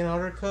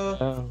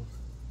 Antarctica.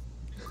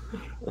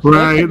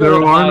 Right, there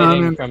are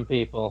hiding none. from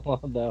people,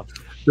 though.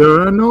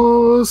 There are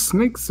no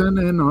snakes in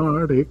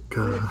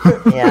Antarctica.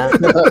 Yeah,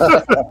 but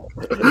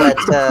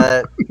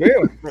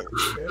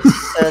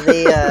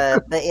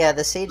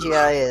the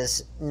CGI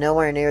is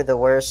nowhere near the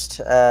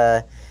worst,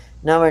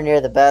 nowhere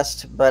near the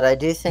best. But I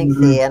do think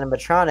the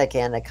animatronic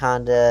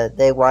Anaconda,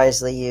 they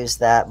wisely use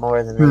that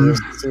more than they use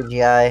the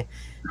CGI.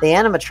 The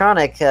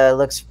animatronic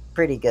looks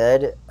pretty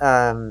good.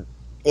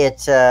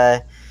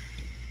 It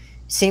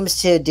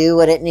seems to do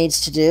what it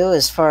needs to do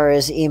as far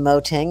as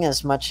emoting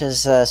as much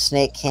as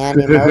Snake can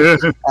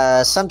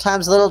emote.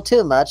 Sometimes a little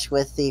too much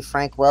with the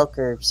Frank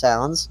Welker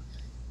sounds.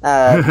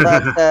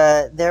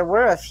 But there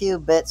were a few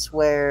bits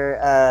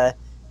where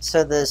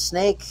so the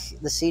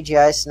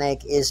CGI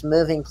snake is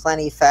moving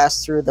plenty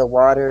fast through the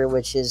water,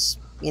 which is,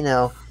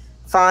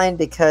 fine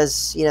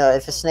because,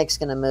 if a snake's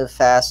going to move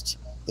fast,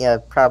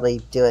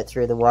 probably do it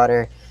through the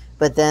water.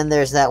 But then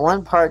there's that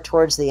one part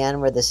towards the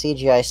end where the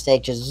CGI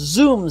snake just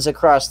zooms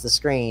across the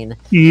screen.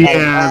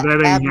 Yeah,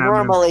 that ain't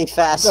abnormally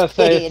fast I was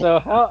gonna say, speed. so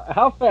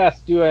how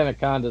fast do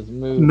anacondas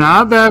move?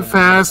 Not that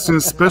fast,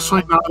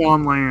 especially not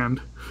on land.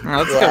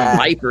 Oh, it's like a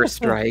viper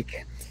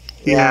strike.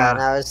 Yeah,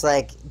 and I was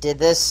like, did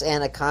this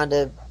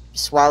anaconda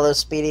swallow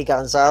Speedy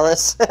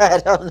Gonzalez? I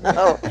don't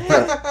know.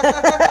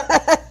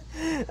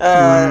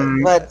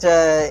 But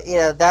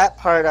that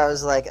part I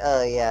was like,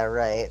 oh yeah,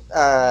 right.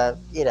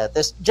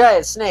 This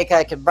giant snake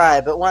I could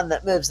buy, but one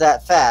that moves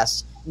that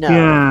fast, no.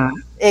 Yeah.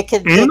 It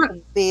could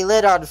be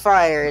lit on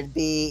fire and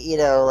be,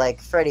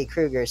 like Freddy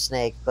Krueger's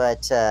snake,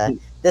 but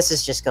this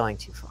is just going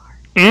too far.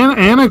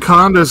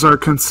 Anacondas are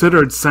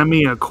considered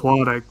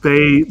semi-aquatic.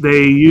 They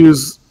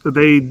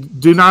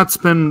do not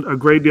spend a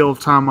great deal of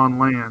time on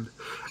land,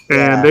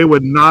 and they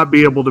would not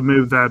be able to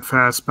move that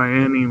fast by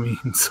any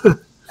means.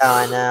 Oh,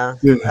 I know.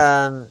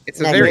 Yeah. It's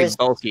a very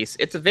bulky,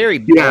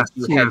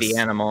 heavy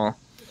animal.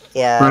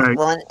 Yeah, right.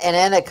 Well, an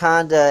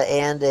anaconda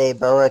and a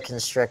boa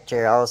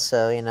constrictor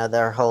also,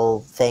 their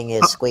whole thing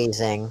is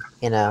squeezing,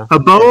 A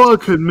boa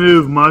could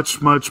move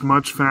much, much,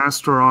 much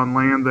faster on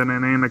land than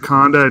an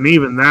anaconda, and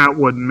even that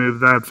wouldn't move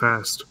that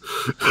fast.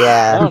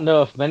 Yeah. I don't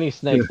know if many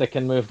snakes that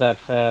can move that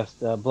fast.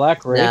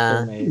 Black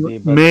Racer maybe.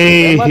 But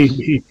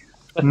maybe.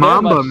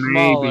 Mamba much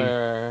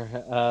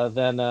smaller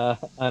than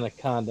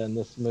anaconda in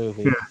this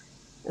movie. Yeah.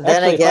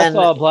 Then Actually, again, if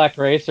I saw a black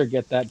racer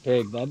get that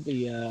big, that'd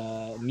be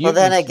well,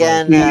 then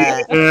again,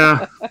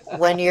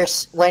 when your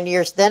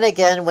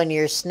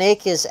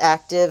snake is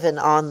active and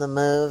on the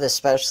move,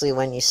 especially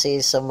when you see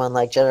someone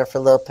like Jennifer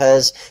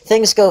Lopez,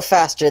 things go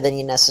faster than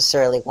you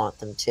necessarily want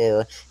them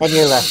to, and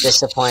you're left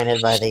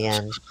disappointed by the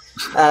end.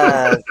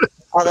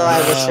 Although I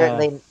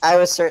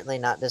was certainly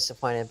not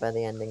disappointed by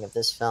the ending of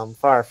this film.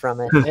 Far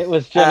from it. It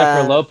was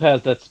Jennifer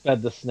Lopez that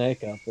sped the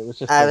snake up. It was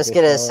just. I was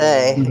gonna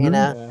say,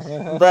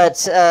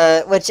 but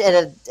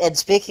and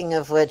speaking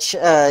of which,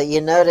 you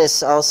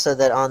notice also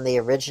that on the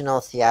original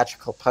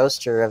theatrical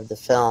poster of the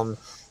film,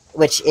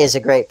 which is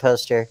a great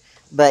poster,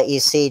 but you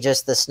see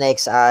just the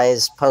snake's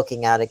eyes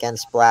poking out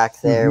against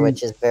black there,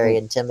 which is very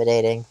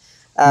intimidating.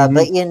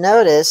 But you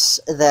notice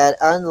that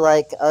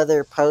unlike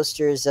other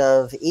posters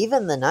of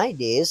even the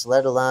 90s,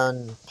 let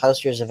alone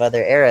posters of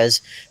other eras,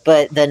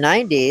 but the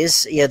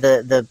 90s,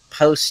 the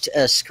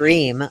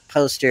post-Scream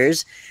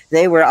posters,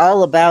 they were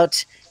all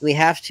about, we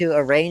have to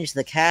arrange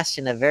the cast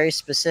in a very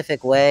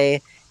specific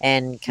way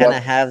and kind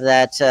of have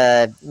that,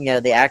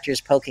 the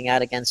actors poking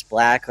out against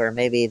black, or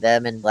maybe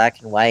them in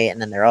black and white,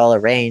 and then they're all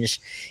arranged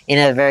in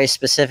a very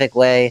specific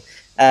way.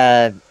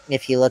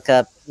 If you look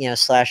up,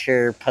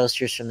 slasher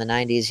posters from the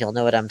 90s, you'll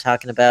know what I'm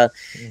talking about.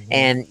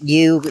 And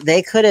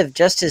they could have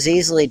just as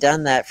easily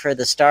done that for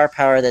the star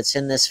power that's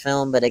in this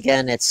film. But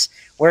again, it's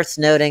worth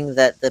noting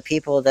that the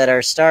people that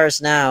are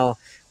stars now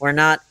were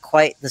not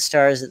quite the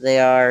stars that they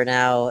are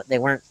now. They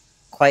weren't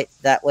quite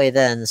that way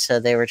then, so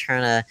they were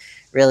trying to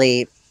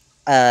really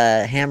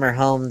hammer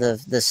home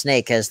the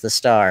snake as the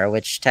star,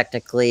 which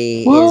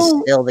technically is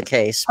still the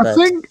case. But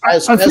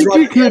as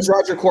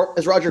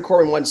Roger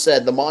Corman once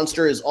said, the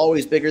monster is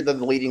always bigger than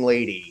the leading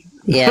lady.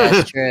 Yeah,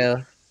 it's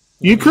true.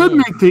 You could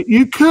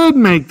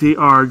make the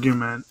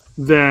argument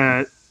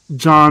that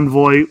Jon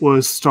Voight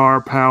was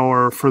star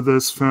power for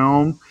this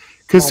film,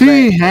 because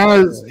he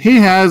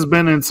has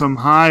been in some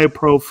high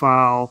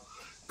profile,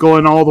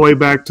 going all the way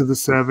back to the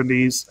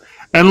 70s.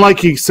 And like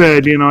he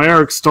said,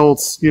 Eric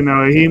Stoltz,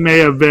 he may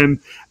have been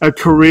a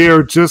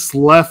career just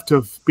left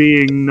of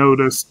being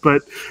noticed,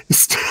 but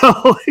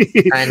still,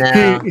 he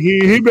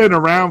been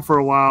around for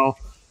a while.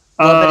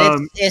 Well,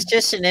 but it's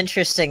just an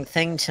interesting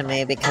thing to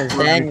me, because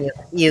then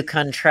you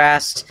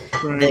contrast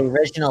the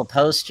original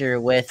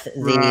poster with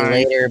the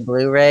later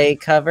Blu-ray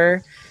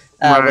cover,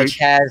 which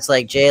has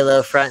like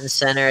J-Lo front and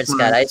center. It's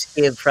got Ice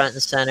Cube front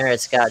and center.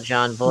 It's got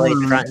Jon Voight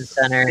front and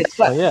center. It's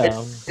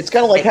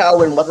kind of like how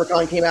when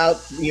Leprechaun came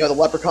out, the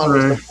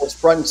Leprechaun was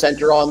front and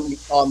center on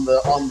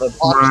the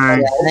box.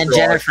 And then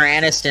Jennifer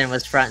Aniston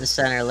was front and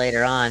center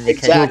later on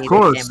because he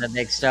became a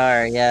big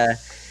star. Yeah.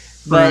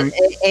 But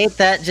ain't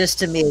that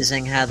just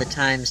amusing how the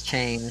times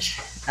change?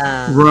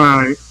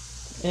 But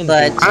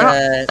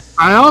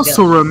I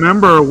also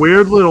remember a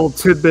weird little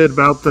tidbit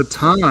about the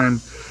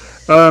time.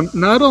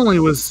 Not only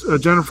was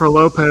Jennifer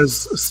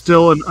Lopez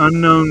still an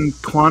unknown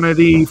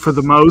quantity for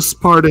the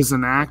most part as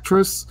an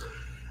actress,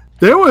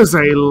 there was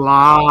a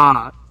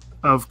lot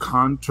of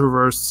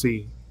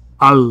controversy.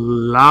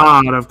 When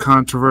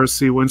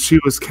she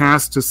was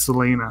cast as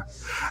Selena,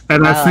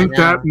 and I think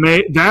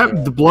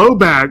the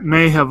blowback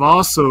may have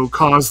also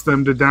caused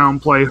them to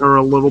downplay her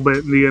a little bit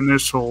in the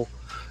initial.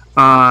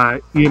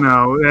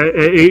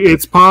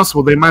 It's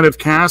possible they might have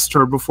cast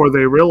her before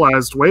they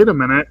realized, wait a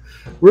minute,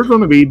 we're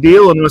going to be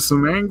dealing with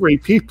some angry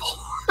people.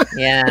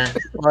 Yeah,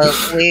 well,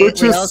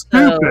 which is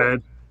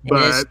stupid.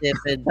 But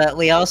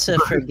we also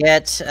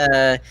forget.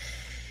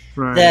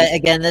 That,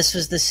 again, this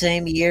was the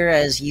same year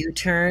as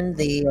U-Turn,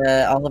 the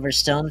Oliver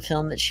Stone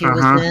film that she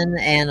was in,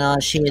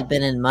 and she had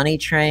been in Money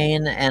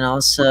Train, and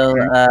also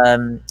I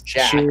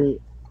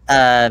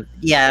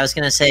was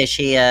going to say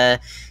she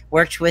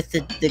worked with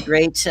the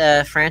great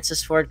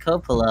Francis Ford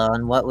Coppola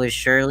on what was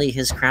surely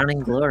his crowning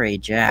glory,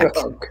 Jack.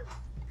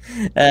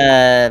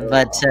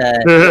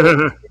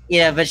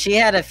 But she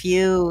had a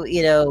few,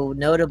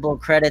 notable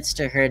credits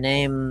to her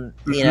name,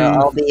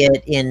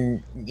 albeit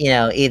in,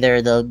 either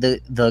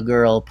the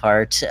girl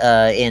part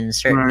in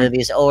certain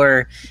movies,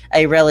 or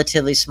a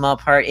relatively small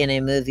part in a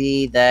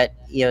movie that,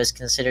 is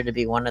considered to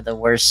be one of the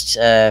worst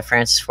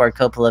Francis Ford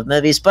Coppola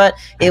movies. But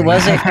it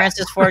was a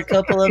Francis Ford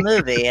Coppola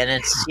movie, and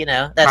it's,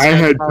 that's... I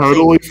had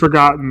totally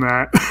forgotten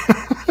that.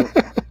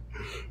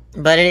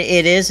 But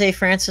it is a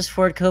Francis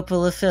Ford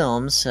Coppola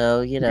film,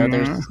 so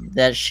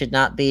that should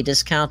not be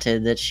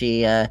discounted. That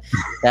she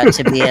got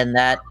to be in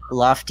that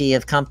lofty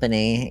of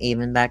company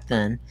even back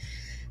then.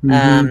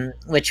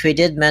 Which we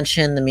did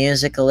mention the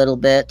music a little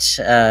bit.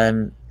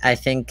 I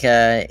think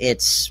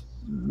it's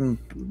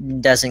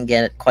doesn't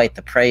get quite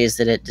the praise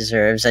that it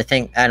deserves. I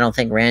don't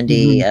think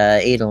Randy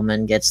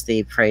Edelman gets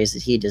the praise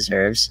that he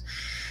deserves.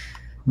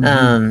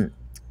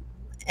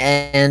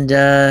 And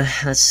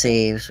let's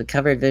see, we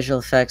covered visual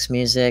effects,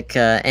 music.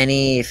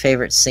 Any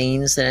favorite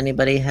scenes that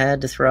anybody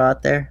had to throw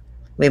out there?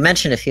 We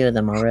mentioned a few of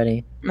them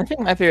already. I think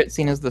my favorite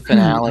scene is the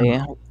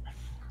finale,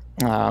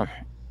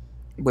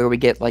 where we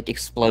get like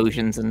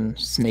explosions and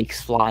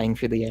snakes flying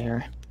through the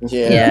air.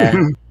 Yeah.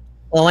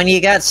 Well, when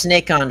you got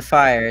Snake on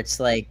fire, it's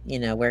like,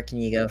 where can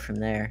you go from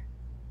there?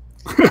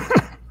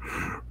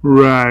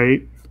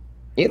 Right.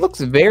 It looks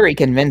very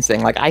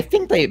convincing. Like, I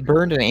think they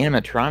burned an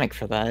animatronic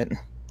for that.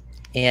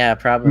 Yeah,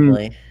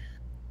 probably.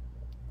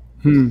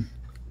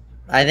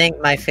 I think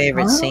my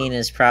favorite scene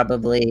is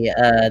probably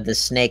the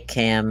snake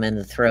cam in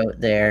the throat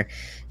there,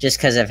 just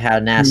because of how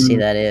nasty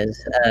that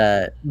is.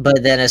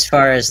 But then as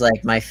far as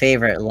like my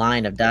favorite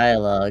line of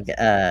dialogue,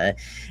 I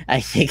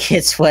think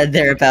it's when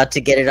they're about to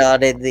get it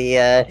on in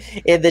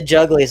the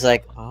jungle. He's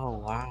like, "Oh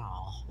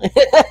wow," in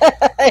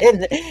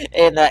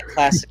that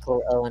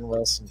classical Owen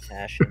Wilson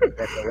fashion that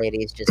the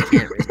ladies just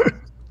can't resist.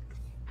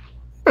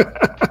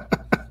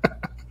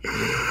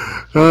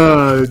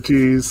 Oh,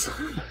 jeez.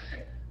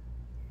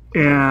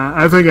 Yeah,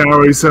 I think I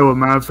already said what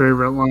my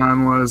favorite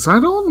line was.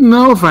 I don't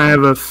know if I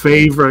have a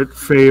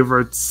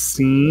favorite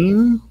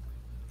scene.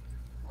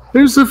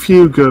 There's a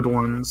few good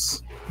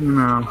ones,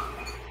 I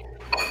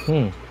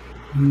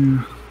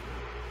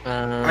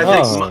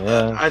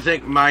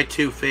think my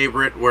two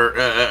favorite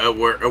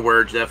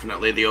were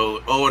definitely the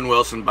Owen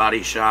Wilson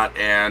body shot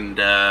and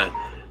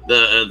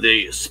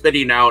the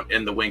spitting out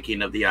and the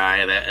winking of the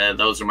eye.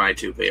 Those are my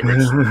two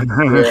favorites.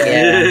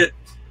 Yeah.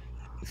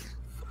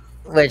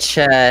 Which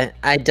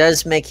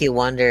does make you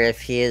wonder if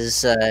he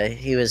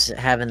was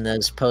having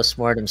those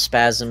post-mortem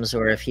spasms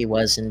or if he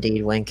was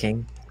indeed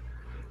winking.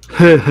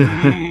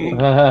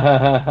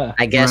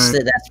 I guess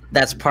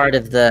that's part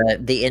of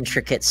the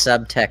intricate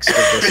subtext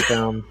of this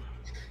film.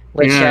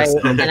 Which Yes,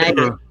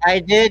 I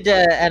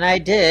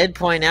did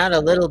point out a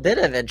little bit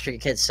of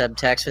intricate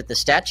subtext with the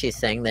statue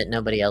thing that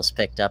nobody else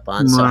picked up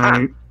on. So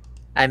right.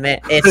 I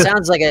mean, it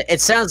sounds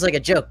like a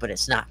joke, but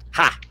it's not.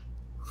 Ha.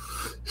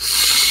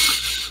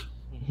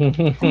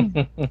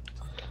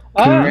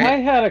 I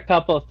had a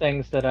couple of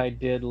things that I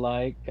did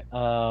like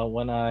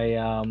when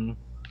I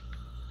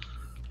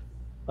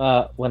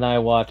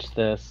watched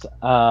this.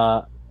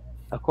 Of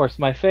course,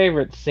 my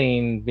favorite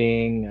scene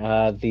being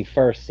the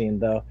first scene,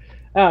 though.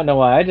 I don't know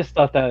why. I just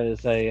thought that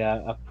is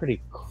a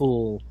pretty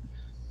cool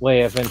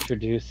way of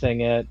introducing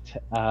it.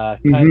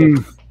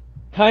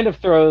 Kind of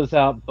throws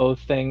out both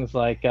things.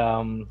 Like,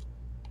 I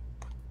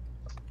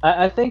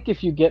think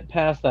if you get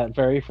past that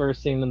very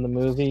first scene in the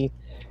movie,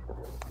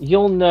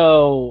 you'll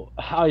know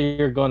how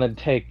you're going to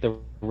take the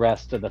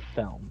rest of the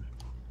film.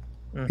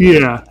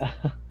 Yeah.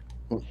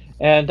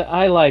 And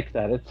I like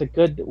that. It's a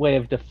good way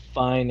of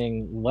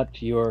defining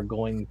what you're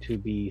going to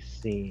be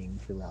seeing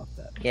throughout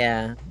that.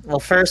 Yeah. Well,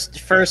 first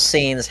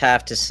scenes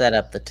have to set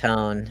up the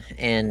tone,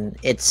 and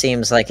it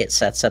seems like it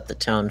sets up the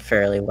tone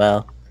fairly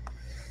well.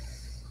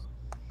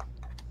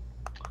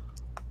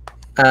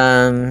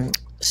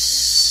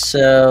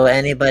 So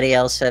anybody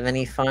else have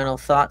any final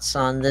thoughts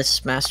on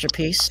this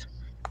masterpiece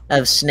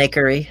of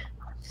snakery?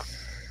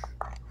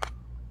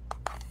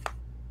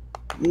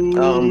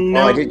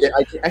 No. I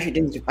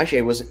didn't give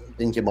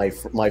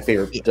my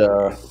favorite.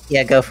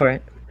 Yeah, go for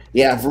it.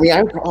 Yeah, for me,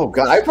 I'd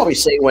probably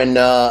say when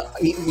the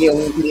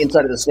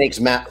inside of the snake's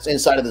mouth, the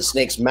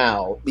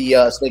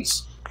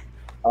snake's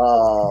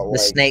the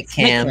snake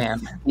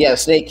cam. Yeah,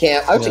 snake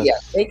cam. I would say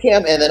snake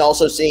cam, and then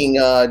also seeing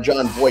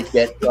John Voight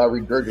get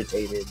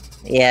regurgitated.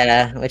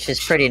 Yeah, which is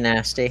pretty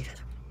nasty.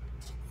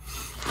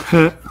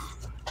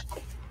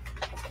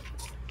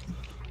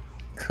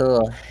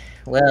 Cool.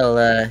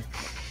 Well,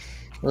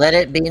 let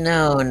it be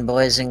known,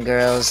 boys and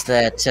girls,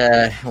 that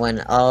when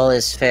all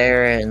is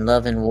fair in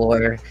love and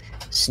war,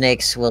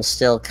 snakes will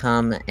still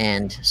come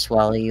and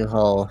swallow you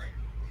whole.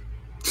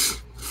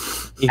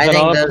 Even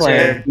on a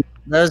plane.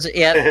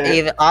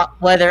 Even,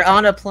 whether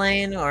on a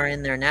plane or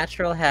in their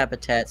natural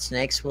habitat,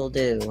 snakes will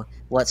do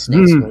what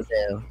snakes will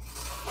do.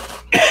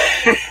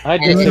 I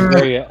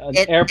disagree.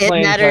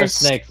 Airplanes are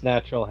snakes'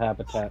 natural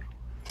habitat.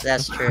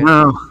 That's true.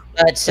 No.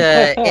 But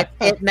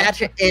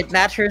it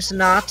matters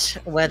not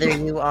whether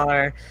you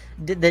are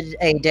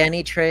a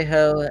Danny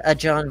Trejo, a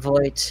John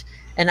Voight,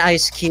 an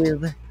Ice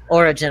Cube,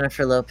 or a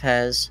Jennifer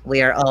Lopez.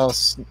 We are all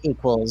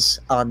equals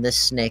on this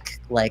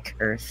snake-like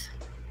earth.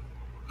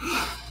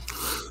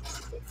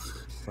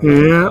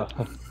 Yeah.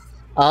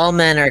 All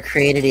men are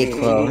created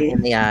equal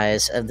in the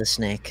eyes of the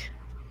snake.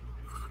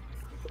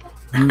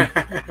 All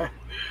right.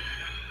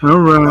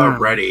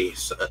 Alrighty.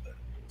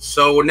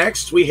 So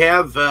next we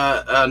have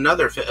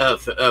another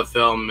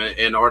film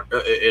in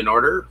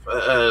order.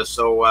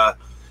 So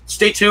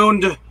stay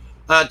tuned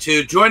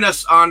to join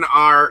us on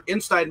our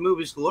Inside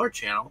Movies Galore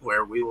channel,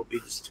 where we will be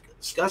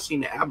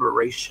discussing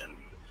Aberration.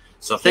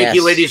 So thank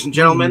you, ladies and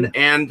gentlemen,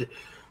 and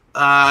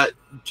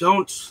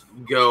don't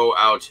go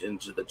out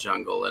into the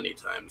jungle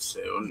anytime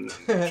soon.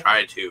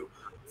 Try to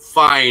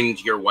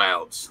find your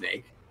wild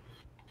snake,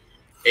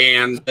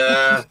 and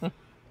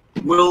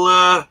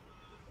we'll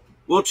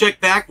check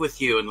back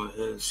with you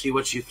and see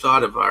what you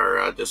thought of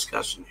our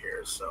discussion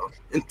here. So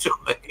enjoy.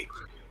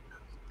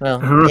 Well,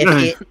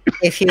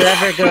 if you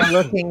ever go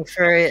looking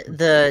for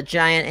the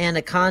giant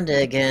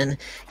anaconda again,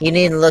 you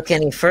needn't look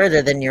any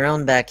further than your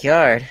own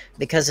backyard,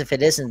 because if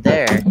it isn't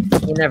there,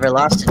 you never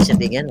lost it to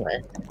begin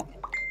with.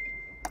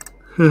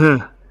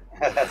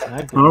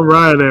 All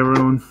right,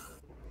 everyone.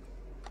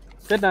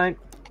 Good night.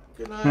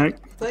 Good night.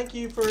 Thank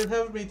you for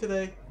having me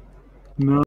today. No.